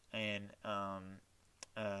genius. And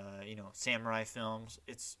samurai films.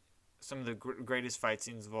 It's some of the greatest fight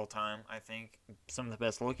scenes of all time. I think some of the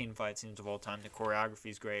best looking fight scenes of all time. The choreography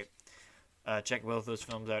is great. Check both those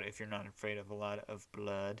films out if you're not afraid of a lot of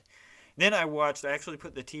blood. Then I actually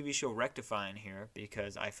put the TV show Rectify in here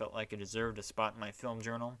because I felt like it deserved a spot in my film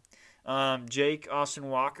journal. Jake Austin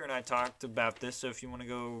Walker and I talked about this, so if you want to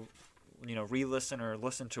go, re-listen or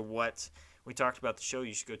listen to what we talked about the show,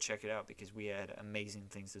 you should go check it out because we had amazing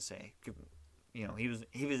things to say. He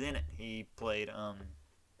was in it. He played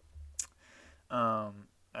what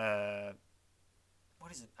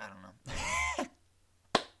is it? I don't know.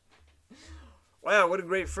 Wow, what a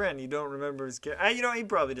great friend. You don't remember his character. He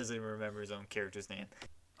probably doesn't even remember his own character's name.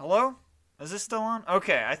 Hello? Is this still on?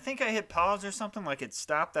 Okay, I think I hit pause or something, like it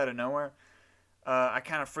stopped out of nowhere. I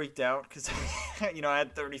kind of freaked out because, I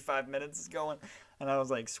had 35 minutes going, and I was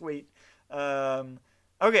like, sweet.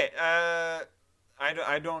 Okay,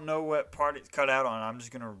 I don't know what part it cut out on. I'm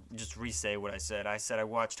just going to re-say what I said. I said I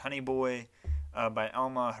watched Honey Boy by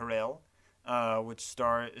Alma Har'el, which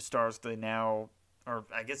stars the now... or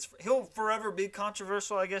I guess he'll forever be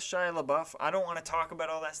controversial, Shia LaBeouf. I don't want to talk about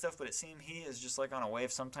all that stuff, but it seems he is just like on a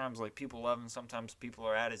wave. Sometimes like people love him, sometimes people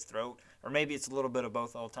are at his throat, or maybe it's a little bit of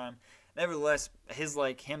both all the time. Nevertheless,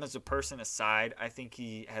 him as a person aside, I think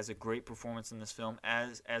he has a great performance in this film,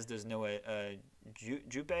 as does Noah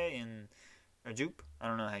Jupe or Jupe. I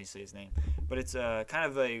don't know how you say his name, but it's kind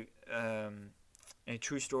of a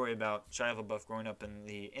true story about Shia LaBeouf growing up in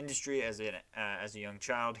the industry as a young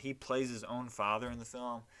child. He plays his own father in the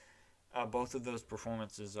film. Both of those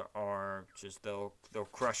performances are just they'll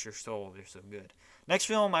crush your soul. They're so good. Next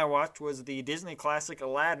film I watched was the Disney classic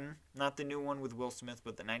Aladdin, not the new one with Will Smith,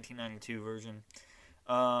 but the 1992 version.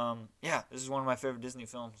 This is one of my favorite Disney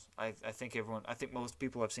films. I think most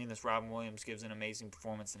people have seen this. Robin Williams gives an amazing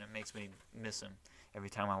performance, and it makes me miss him every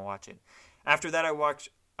time I watch it. After that, I watched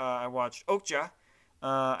Okja.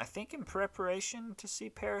 I think in preparation to see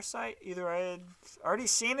Parasite. Either I had already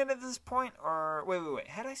seen it at this point, or... Wait.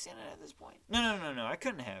 Had I seen it at this point? No. I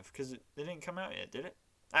couldn't have, because it didn't come out yet, did it?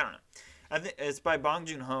 I don't know. I think it's by Bong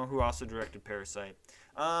Joon-ho, who also directed Parasite.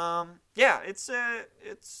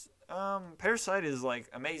 Parasite is, like,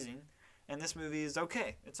 amazing, and this movie is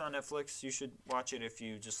okay. It's on Netflix. You should watch it if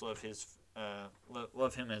you just love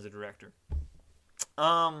love him as a director.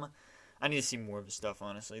 I need to see more of his stuff,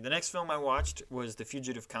 honestly. The next film I watched was The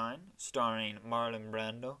Fugitive Kind, starring Marlon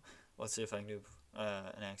Brando. Let's see if I can do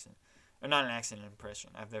an accent. Or not an accent, an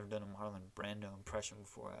impression. I've never done a Marlon Brando impression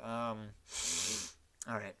before.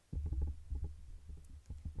 Alright.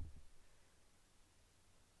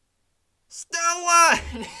 Stella!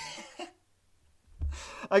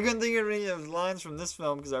 I couldn't think of any of the lines from this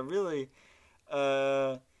film because I really...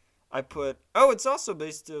 I put... Oh, it's also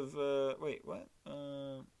based of... wait, what?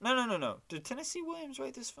 No. Did Tennessee Williams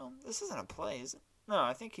write this film? This isn't a play, is it? No,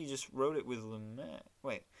 I think he just wrote it with Lumet.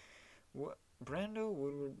 Wait. What? Brando,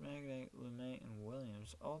 Woodward, Magnate, Lumet, and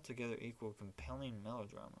Williams all together equal compelling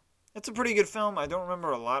melodrama. It's a pretty good film. I don't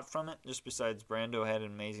remember a lot from it, just besides Brando had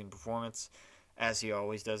an amazing performance, as he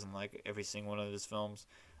always does in like every single one of his films.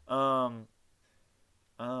 Other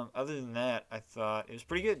than that, I thought it was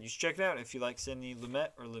pretty good. You should check it out if you like Sidney Lumet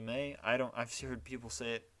or Lumet. I've heard people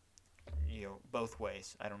say it, both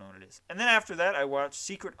ways. I don't know what it is. And then after that, I watched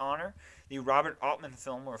Secret Honor, the Robert Altman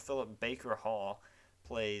film where Philip Baker Hall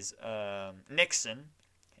plays Nixon,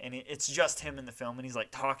 and it's just him in the film, and he's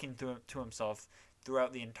like talking to himself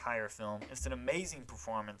throughout the entire film. It's an amazing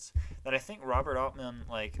performance that I think Robert Altman,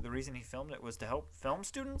 like, the reason he filmed it was to help film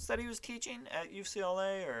students that he was teaching at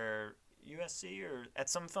UCLA or USC or at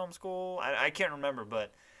some film school. I can't remember,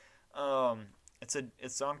 but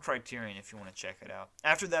it's on Criterion if you want to check it out.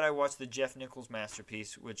 After that, I watched the Jeff Nichols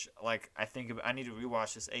masterpiece, which I think I need to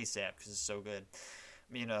rewatch this ASAP because it's so good.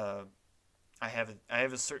 I mean, I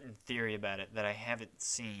have a certain theory about it that I haven't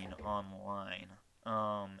seen online.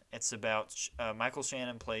 It's about Michael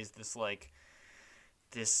Shannon plays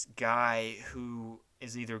this guy who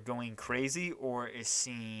is either going crazy or is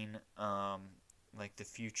seeing like the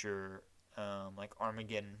future, like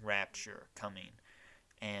Armageddon rapture coming,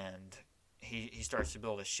 and he starts to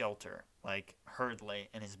build a shelter like hurriedly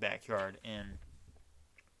in his backyard, and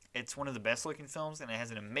it's one of the best looking films, and it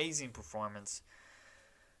has an amazing performance.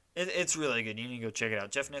 It's really good. You need to go check it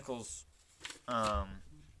out. Jeff Nichols,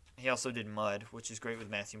 He also did Mud, which is great with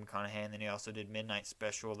Matthew McConaughey, and then he also did Midnight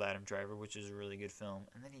Special with Adam Driver, which is a really good film.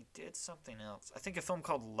 And then he did something else. I think a film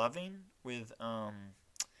called Loving with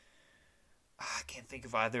I can't think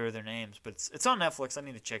of either of their names, but it's on Netflix. I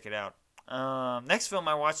need to check it out. Next film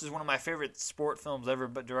I watched is one of my favorite sport films ever,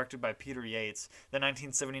 but directed by Peter Yates, the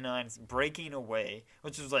 1979 Breaking Away,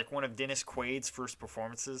 which was like one of Dennis Quaid's first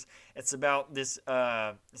performances. It's about this.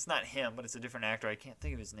 It's not him, but it's a different actor. I can't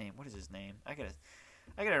think of his name. What is his name? I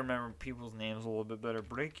gotta remember people's names a little bit better.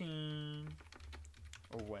 Breaking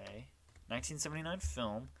Away, 1979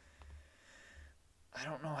 film. I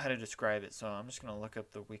don't know how to describe it, so I'm just going to look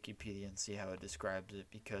up the Wikipedia and see how it describes it,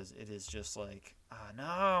 because it is just like, no,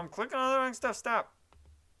 I'm clicking on the wrong stuff, stop.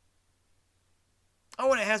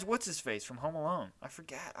 Oh, and it has What's-His-Face from Home Alone. I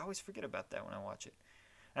always forget about that when I watch it.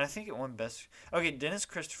 And I think it won Best... Okay, Dennis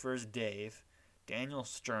Christopher is Dave, Daniel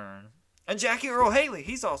Stern, and Jackie Earle Haley,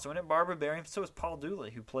 he's also in it, Barbara Barry, so is Paul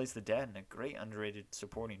Dooley, who plays the dad in a great underrated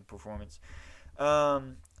supporting performance.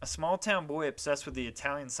 A small-town boy obsessed with the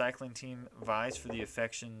Italian cycling team vies for the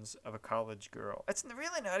affections of a college girl. It's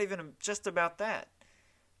really not even just about that.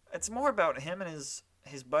 It's more about him and his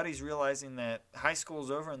buddies realizing that high school's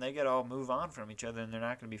over and they got to all move on from each other and they're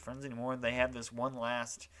not going to be friends anymore. And they have this one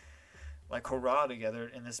last, like, hurrah together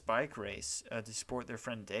in this bike race to support their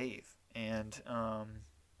friend Dave. And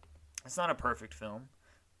it's not a perfect film,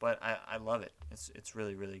 but I love it. It's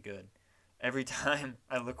really, really good. Every time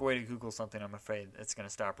I look away to Google something, I'm afraid it's going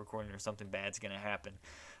to stop recording or something bad's going to happen.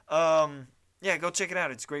 Yeah, go check it out.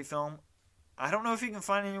 It's a great film. I don't know if you can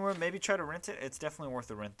find it anywhere. Maybe try to rent it. It's definitely worth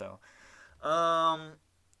the rent, though.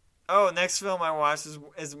 Next film I watched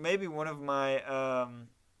is maybe one of my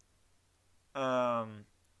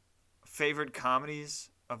favorite comedies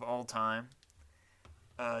of all time.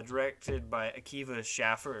 Directed by Akiva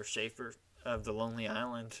Schaffer of The Lonely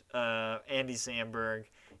Island. Andy Samberg.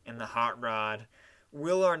 And the hot rod.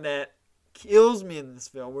 Will Arnett kills me in this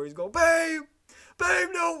film where he's going, babe,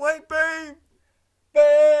 no, wait, babe,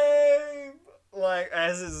 like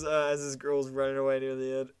as his girl's running away near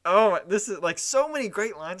the end. Oh, this is like so many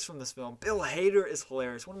great lines from this film. Bill Hader is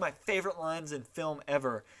hilarious. One of my favorite lines in film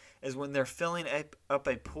ever is when they're filling up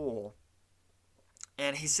a pool.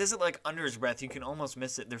 And he says it like under his breath. You can almost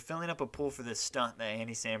miss it. They're filling up a pool for this stunt that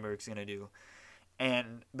Andy Samberg's going to do.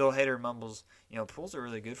 And Bill Hader mumbles, pools are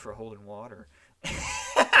really good for holding water. It's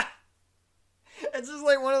just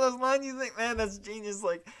like one of those lines you think, man, that's genius.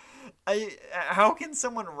 Like, how can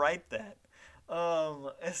someone write that?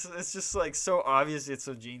 It's just like so obvious. It's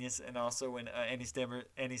so genius. And also when Andy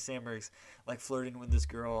Samberg's like flirting with this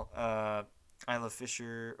girl, Isla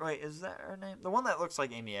Fisher. Wait, is that her name? The one that looks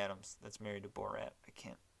like Amy Adams that's married to Borat. I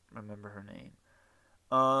can't remember her name.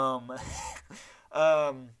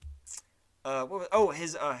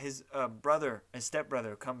 His brother, his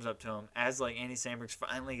stepbrother, comes up to him as like Andy Samberg's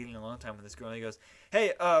finally getting alone time with this girl. And he goes,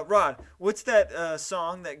 "Hey, Rod, what's that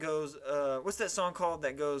song that goes? What's that song called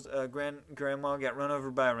that goes? Grandma got run over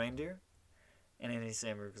by a reindeer?" And Andy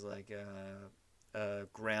Samberg's like,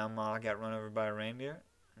 "Grandma got run over by a reindeer?"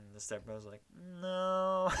 And the stepbrother's like,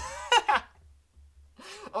 "No."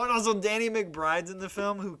 Oh, and also Danny McBride's in the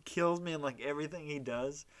film, who kills me in like everything he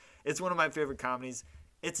does. It's one of my favorite comedies.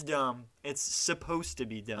 It's dumb. It's supposed to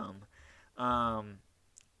be dumb.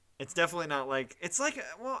 It's definitely not like... It's like...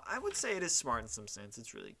 Well, I would say it is smart in some sense.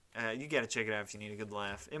 It's really... you gotta check it out if you need a good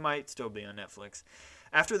laugh. It might still be on Netflix.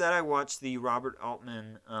 After that, I watched the Robert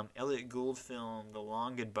Altman, Elliot Gould film, The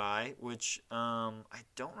Long Goodbye, which I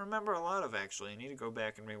don't remember a lot of, actually. I need to go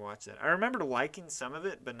back and rewatch that. I remember liking some of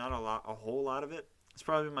it, but not a whole lot of it. It's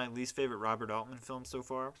probably my least favorite Robert Altman film so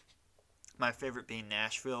far. My favorite being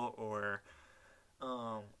Nashville or...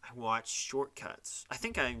 I watched Shortcuts. I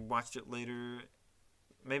think I watched it later.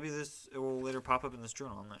 Maybe it will later pop up in this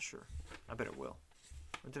journal. I'm not sure. I bet it will.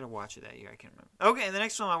 Or did I watch it that year? I can't remember. Okay, and the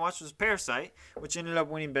next film I watched was Parasite, which ended up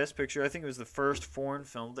winning Best Picture. I think it was the first foreign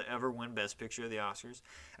film to ever win Best Picture of the Oscars.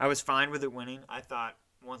 I was fine with it winning. I thought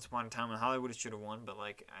Once Upon a Time in Hollywood it should have won, but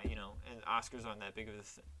and Oscars aren't that big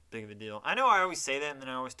of a deal. I know I always say that, and then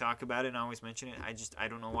I always talk about it and I always mention it. I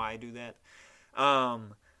don't know why I do that.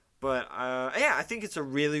 I think it's a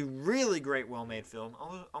really, really great, well-made film.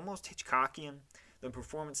 Almost Hitchcockian. The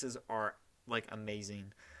performances are like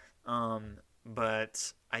amazing.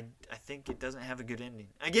 But I think it doesn't have a good ending.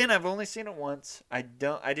 Again, I've only seen it once. I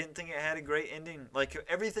didn't think it had a great ending. Like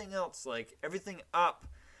everything else, like everything up.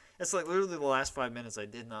 It's like literally the last 5 minutes I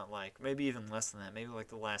did not like. Maybe even less than that. Maybe like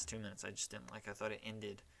the last 2 minutes I just didn't like. I thought it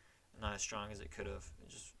ended not as strong as it could have.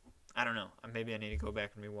 I don't know. Maybe I need to go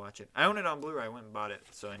back and rewatch it. I own it on Blu-ray. I went and bought it,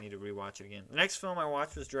 so I need to rewatch it again. The next film I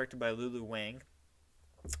watched was directed by Lulu Wang.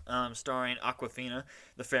 starring Aquafina,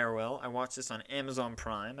 The Farewell. I watched this on Amazon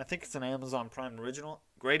Prime. I think it's an Amazon Prime original.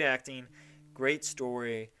 Great acting, great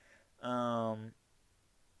story. Um,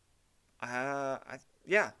 I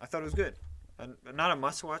thought it was good. Not a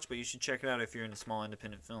must watch, but you should check it out if you're into small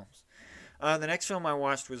independent films. The next film I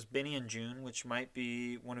watched was Benny and June, which might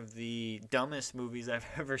be one of the dumbest movies I've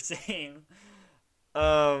ever seen.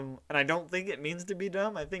 And I don't think it means to be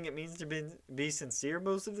dumb. I think it means to be sincere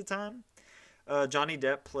most of the time. Johnny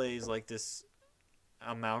Depp plays like this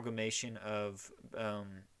amalgamation of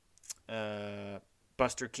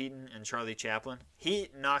Buster Keaton and Charlie Chaplin. He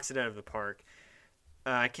knocks it out of the park.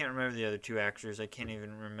 I can't remember the other two actors. I can't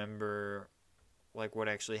even remember like what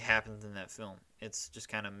actually happens in that film. It's just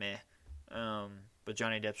kind of meh. But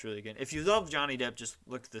Johnny Depp's really good. If you love Johnny Depp, just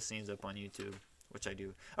look the scenes up on YouTube, which I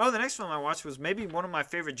do. Oh, the next film I watched was maybe one of my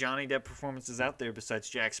favorite Johnny Depp performances out there besides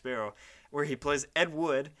Jack Sparrow, where he plays Ed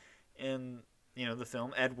Wood in the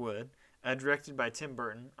film Ed Wood, directed by Tim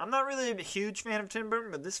Burton. I'm not really a huge fan of Tim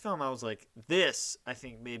Burton, but this film I was like, this I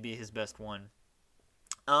think may be his best one.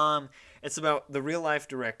 It's about the real life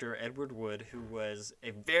director Edward Wood, who was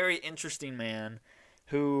a very interesting man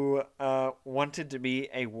who wanted to be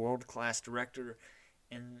a world class director,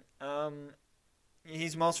 and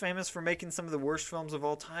he's most famous for making some of the worst films of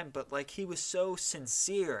all time. But like he was so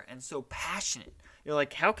sincere and so passionate. You're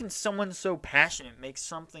like, how can someone so passionate make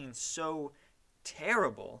something so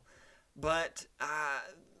terrible? But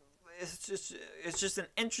it's just an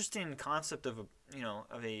interesting concept of a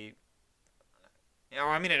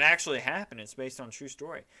I mean, it actually happened. It's based on a true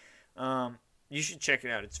story. You should check it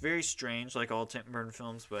out. It's very strange, like all Tim Burton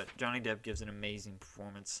films, but Johnny Depp gives an amazing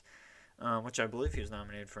performance, which I believe he was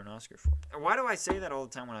nominated for an Oscar for. Why do I say that all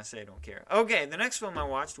the time when I say I don't care? Okay, the next film I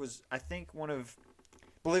watched was, I think, one of,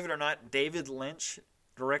 believe it or not, David Lynch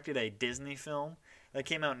directed a Disney film that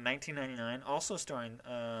came out in 1999, also starring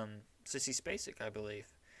Sissy Spacek, I believe,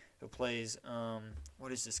 who plays,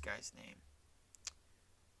 what is this guy's name?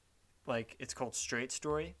 Like, it's called Straight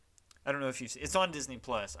Story. I don't know if you've seen. It's on Disney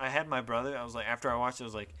Plus. I had my brother. I was like, after I watched it, I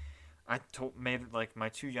was like, made like my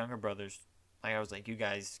two younger brothers. Like, I was like, you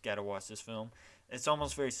guys got to watch this film. It's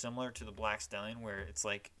almost very similar to The Black Stallion, where it's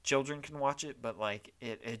like children can watch it, but like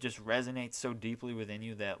it just resonates so deeply within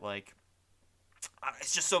you that like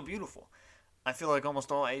it's just so beautiful. I feel like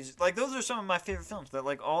almost all ages, like those are some of my favorite films that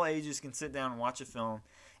like all ages can sit down and watch a film,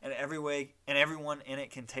 and everyone in it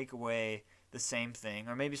can take away the same thing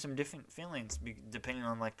or maybe some different feelings depending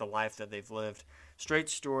on like the life that they've lived. Straight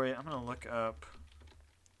Story. I'm gonna look up.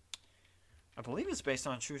 I believe it's based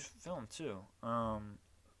on a true film too.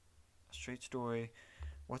 Straight Story.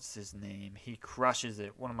 What's his name? He crushes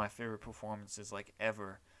it. One of my favorite performances like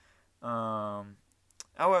ever. I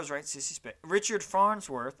was right. Sissy Spacek. Richard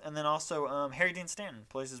Farnsworth, and then also Harry Dean Stanton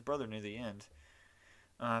plays his brother near the end.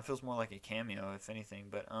 It feels more like a cameo, if anything.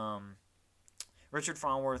 But Richard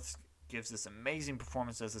Farnsworth gives this amazing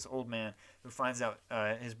performance as this old man who finds out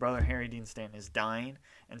his brother Harry Dean Stanton is dying,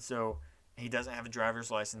 and so he doesn't have a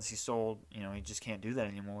driver's license. He's sold, he just can't do that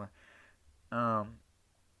anymore.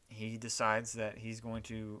 He decides that he's going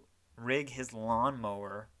to rig his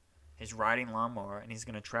lawnmower, his riding lawnmower, and he's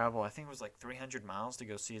going to travel, I think it was like 300 miles to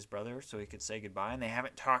go see his brother so he could say goodbye. And they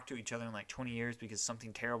haven't talked to each other in like 20 years because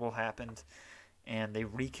something terrible happened, and they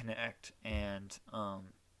reconnect. And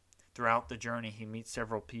throughout the journey, he meets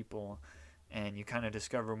several people, and you kind of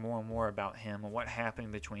discover more and more about him and what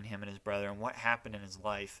happened between him and his brother and what happened in his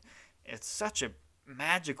life. It's such a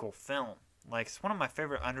magical film. Like, it's one of my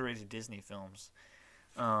favorite underrated Disney films.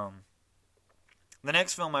 The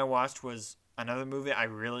next film I watched was another movie I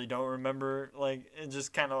really don't remember. Like, it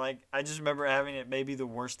just kind of like, I just remember having it maybe the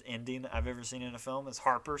worst ending I've ever seen in a film. It's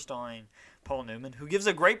Harper, starring Paul Newman, who gives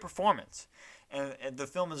a great performance. And the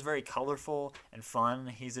film is very colorful and fun.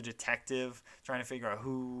 He's a detective trying to figure out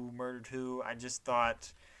who murdered who. I just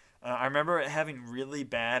thought, I remember it having really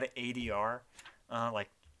bad ADR,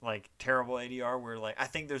 like terrible ADR, where like I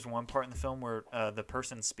think there's one part in the film where the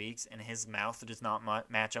person speaks and his mouth does not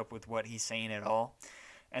match up with what he's saying at all.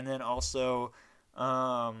 And then also,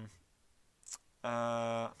 I'm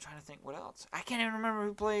trying to think what else. I can't even remember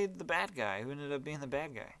who played the bad guy, who ended up being the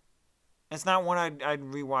bad guy. It's not one I'd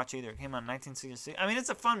rewatch either. It came out in 1966. I mean, it's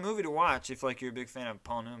a fun movie to watch if like you're a big fan of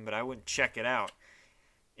Paul Newman, but I wouldn't check it out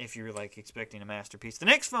if you're like expecting a masterpiece. The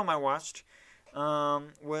next film I watched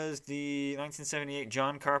was the 1978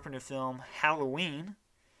 John Carpenter film Halloween.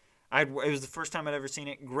 It was the first time I'd ever seen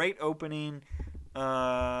it. Great opening.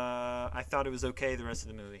 I thought it was okay the rest of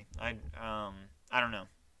the movie. I don't know.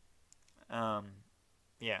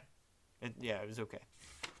 It was okay.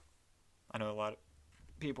 I know a lot of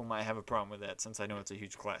people might have a problem with that since I know it's a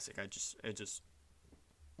huge classic.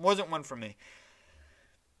 Wasn't one for me.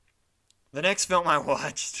 The next film I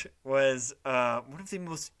watched was one of the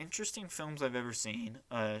most interesting films I've ever seen,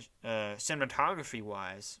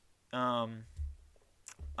 cinematography-wise.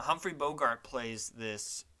 Humphrey Bogart plays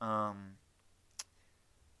this.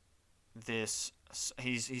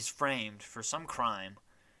 He's framed for some crime.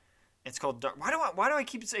 It's called Dark. Why do I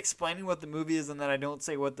keep explaining what the movie is and then I don't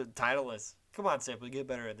say what the title is? Come on, Sample, get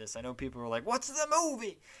better at this. I know people are like, "What's the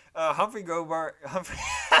movie?" Humphrey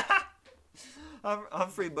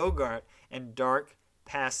Bogart and Dark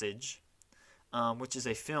Passage, which is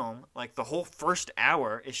a film. Like the whole first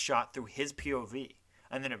hour is shot through his POV,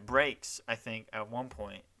 and then it breaks, I think, at one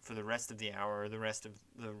point for the rest of the hour or the rest of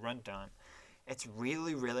the runtime. It's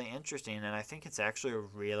really, really interesting, and I think it's actually a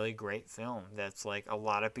really great film that's like a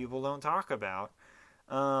lot of people don't talk about.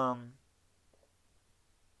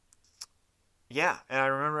 Yeah, and I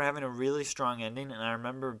remember having a really strong ending, and I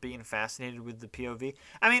remember being fascinated with the POV.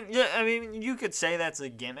 I mean, you could say that's a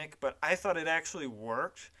gimmick, but I thought it actually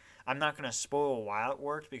worked. I'm not going to spoil why it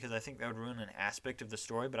worked because I think that would ruin an aspect of the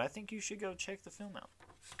story, but I think you should go check the film out.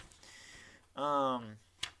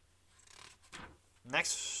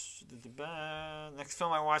 Next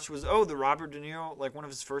film I watched was the Robert De Niro, like one of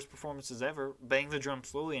his first performances ever, Bang the Drum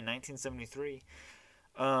Slowly in 1973.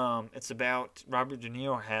 It's about Robert De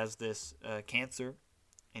Niro has this cancer,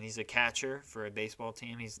 and he's a catcher for a baseball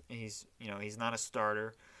team. He's not a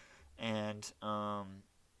starter, and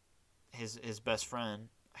his best friend,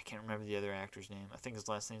 I can't remember the other actor's name. I think his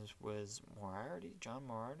last name was Moriarty, John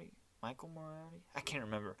Moriarty, Michael Moriarty. I can't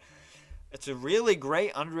remember. It's a really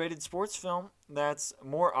great underrated sports film that's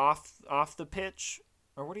more off the pitch,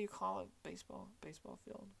 or what do you call it? Baseball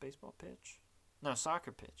field, baseball pitch? No,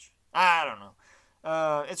 soccer pitch. I don't know.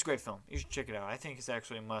 It's a great film. You should check it out. I think it's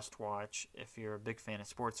actually a must-watch if you're a big fan of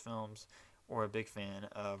sports films or a big fan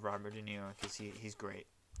of Robert De Niro because he's great.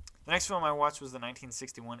 The next film I watched was the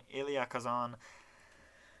 1961 Elia Kazan.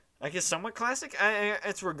 I guess somewhat classic.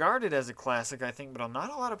 It's regarded as a classic, I think, but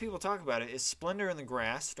not a lot of people talk about it. It's Splendor in the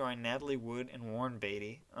Grass, starring Natalie Wood and Warren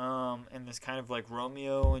Beatty, and this kind of like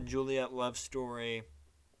Romeo and Juliet love story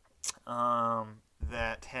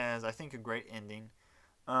that has, I think, a great ending.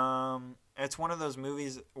 It's one of those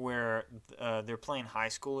movies where they're playing high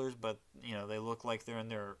schoolers, but they look like they're in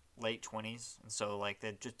their late 20s, and so like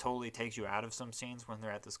that just totally takes you out of some scenes when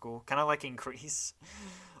they're at the school, kind of like in Grease,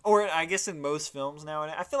 or I guess in most films now.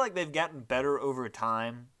 And I feel like they've gotten better over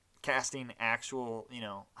time, casting actual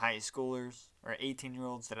high schoolers or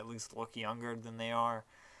 18-year-olds that at least look younger than they are,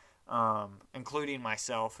 including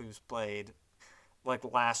myself, who's played like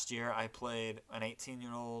last year I played an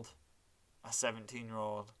 18-year-old, a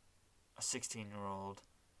 17-year-old, a 16-year-old,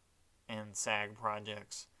 and SAG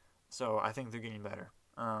projects. So I think they're getting better.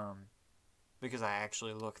 Because I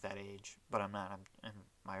actually look that age, but I'm not. I'm in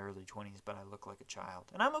my early 20s, but I look like a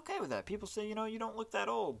child. And I'm okay with that. People say, you don't look that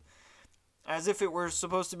old. As if it were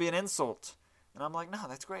supposed to be an insult. And I'm like, no,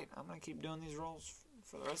 that's great. I'm going to keep doing these roles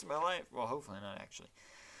for the rest of my life. Well, hopefully not, actually.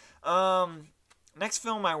 Next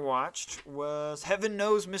film I watched was Heaven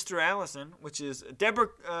Knows Mr. Allison, which is Deborah...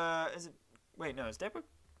 is Deborah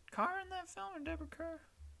Carr in that film, or Deborah Kerr?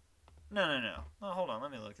 No. Oh, hold on,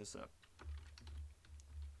 let me look this up.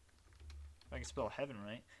 If I can spell heaven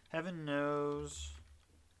right. Heaven Knows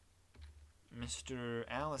Mr.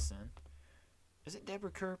 Allison. Is it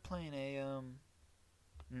Deborah Kerr playing a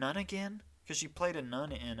nun again? Because she played a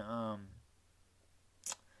nun in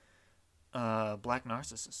Black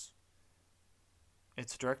Narcissus.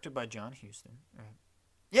 It's directed by John Huston.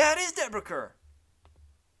 Yeah, it is Deborah Kerr.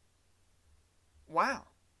 Wow.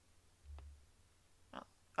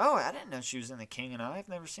 Oh, I didn't know she was in The King and I. I've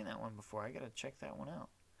never seen that one before. I gotta check that one out.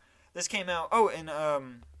 This came out. Oh, and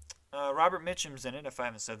Robert Mitchum's in it. If I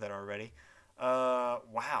haven't said that already.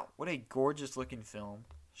 Wow, what a gorgeous looking film.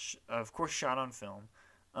 Of course, shot on film.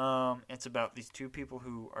 It's about these two people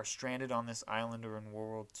who are stranded on this island during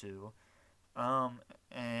World War II,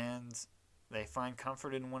 and they find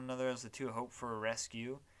comfort in one another as the two hope for a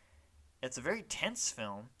rescue. It's a very tense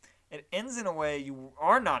film. It ends in a way you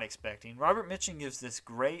are not expecting. Robert Mitchum gives this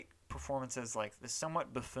great performance as like this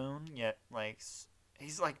somewhat buffoon, yet like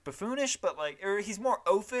he's like buffoonish, but he's more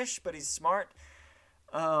oafish, but he's smart.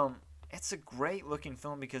 It's a great looking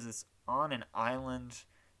film because it's on an island.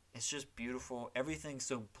 It's just beautiful. Everything's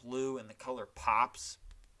so blue and the color pops.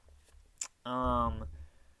 And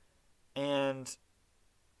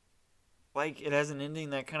like it has an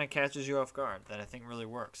ending that kind of catches you off guard that I think really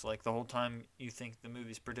works. Like the whole time you think the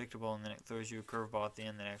movie's predictable and then it throws you a curveball at the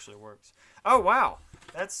end that actually works. Oh wow,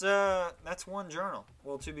 that's one journal.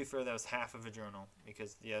 Well, to be fair, that was half of a journal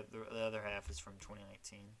because the other half is from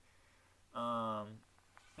 2019.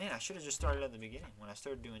 Man, I should have just started at the beginning when I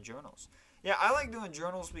started doing journals. Yeah, I like doing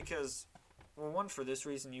journals because, well, one, for this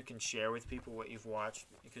reason, you can share with people what you've watched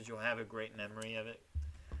because you'll have a great memory of it.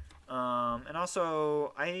 And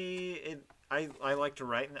also, I like to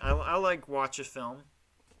write. I like watch a film,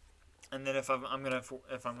 and then if I'm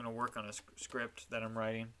gonna work on a script that I'm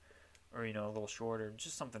writing, or a little shorter,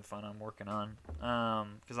 just something fun I'm working on.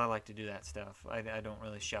 Because I like to do that stuff. I don't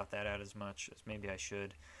really shout that out as much as maybe I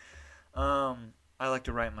should. I like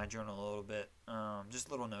to write in my journal a little bit,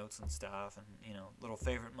 just little notes and stuff, and little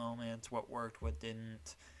favorite moments, what worked, what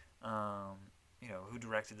didn't, who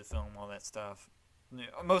directed the film, all that stuff.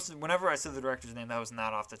 Whenever I said the director's name, that was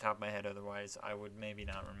not off the top of my head. Otherwise, I would maybe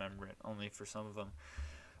not remember it. Only for some of them.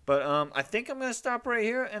 But I think I'm gonna stop right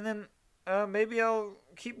here, and then maybe I'll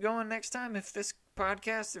keep going next time if this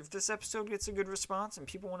episode gets a good response and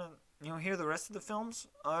people want to hear the rest of the films,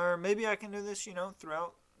 or maybe I can do this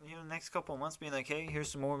throughout the next couple of months, being like, hey, here's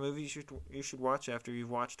some more movies you should watch after you've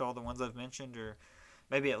watched all the ones I've mentioned, or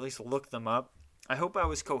maybe at least look them up. I hope I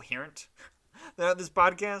was coherent throughout this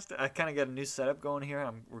podcast. I kind of got a new setup going here.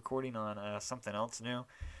 I'm recording on something else new.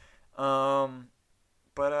 As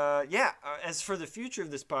for the future of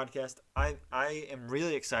this podcast, I am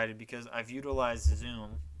really excited because I've utilized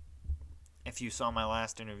Zoom. If you saw my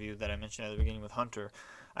last interview that I mentioned at the beginning with Hunter,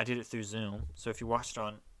 I did it through Zoom. So if you watched it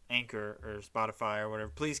on Anchor or Spotify or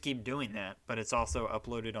whatever, please keep doing that. But it's also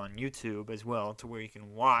uploaded on YouTube as well, to where you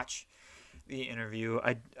can watch the interview.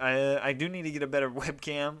 I do need to get a better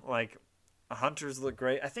webcam. Like, Hunter's look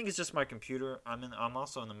great. I think it's just my computer. I'm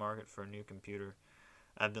also in the market for a new computer.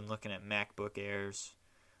 I've been looking at MacBook Airs,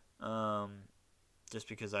 just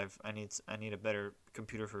because I need a better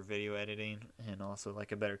computer for video editing, and also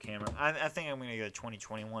like a better camera. I think I'm gonna get a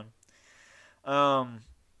 2021.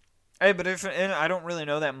 Hey, but and I don't really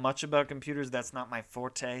know that much about computers. That's not my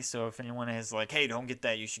forte. So if anyone is like, hey, don't get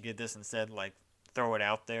that, you should get this instead, like, throw it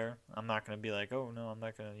out there. I'm not gonna be like, oh no, I'm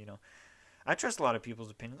not gonna, I trust a lot of people's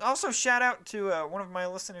opinions. Also, shout out to one of my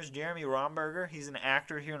listeners, Jeremy Romberger. He's an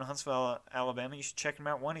actor here in Huntsville, Alabama. You should check him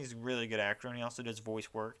out. One, he's a really good actor, and he also does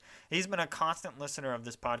voice work. He's been a constant listener of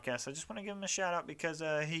this podcast. So I just want to give him a shout out because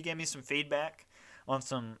he gave me some feedback on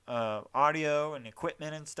some audio and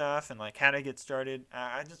equipment and stuff, and like how to get started.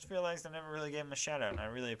 I just realized I never really gave him a shout out, and I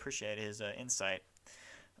really appreciate his insight.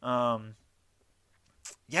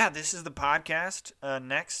 This is the podcast.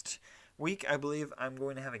 Next week, I believe I'm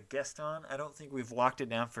going to have a guest on. I don't think we've locked it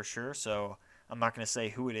down for sure, so I'm not going to say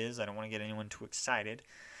who it is. I don't want to get anyone too excited.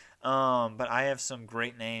 But I have some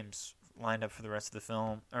great names lined up for the rest of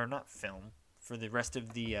the for the rest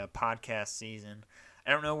of the podcast season.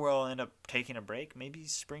 I don't know where I'll end up taking a break, maybe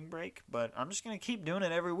spring break, but I'm just going to keep doing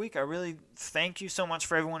it every week. I really thank you so much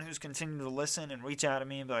for everyone who's continued to listen and reach out to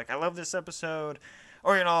me and be like, I love this episode.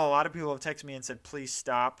 Or, a lot of people have texted me and said, please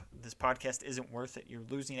stop. This podcast isn't worth it. You're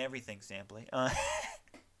losing everything, Sampley.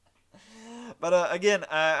 But again,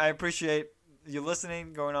 I appreciate you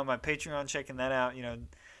listening, going on my Patreon, checking that out.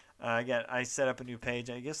 I set up a new page.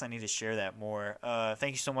 I guess I need to share that more.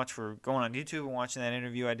 Thank you so much for going on YouTube and watching that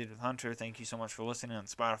interview I did with Hunter. Thank you so much for listening on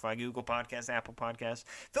Spotify, Google Podcasts, Apple Podcasts.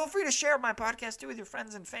 Feel free to share my podcast too with your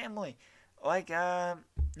friends and family. Like, I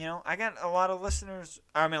got a lot of listeners.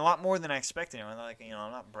 I mean, a lot more than I expected. I'm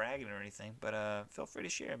not bragging or anything, but feel free to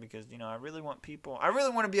share because, I really want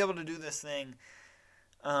to be able to do this thing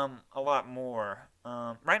a lot more.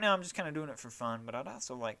 Right now, I'm just kind of doing it for fun, but I'd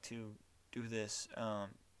also like to do this, to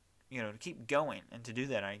keep going. And to do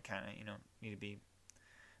that, I kind of, need to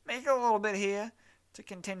make a little bit here to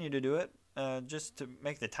continue to do it, just to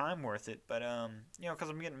make the time worth it. But, because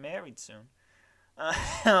I'm getting married soon. I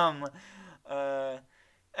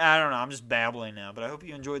don't know. I'm just babbling now, but I hope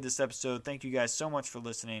you enjoyed this episode. Thank you guys so much for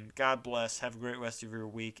listening. God bless. Have a great rest of your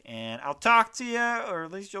week, and I'll talk to you, or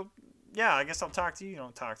at least I guess I'll talk to you. You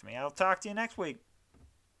don't talk to me. I'll talk to you next week.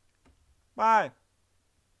 Bye.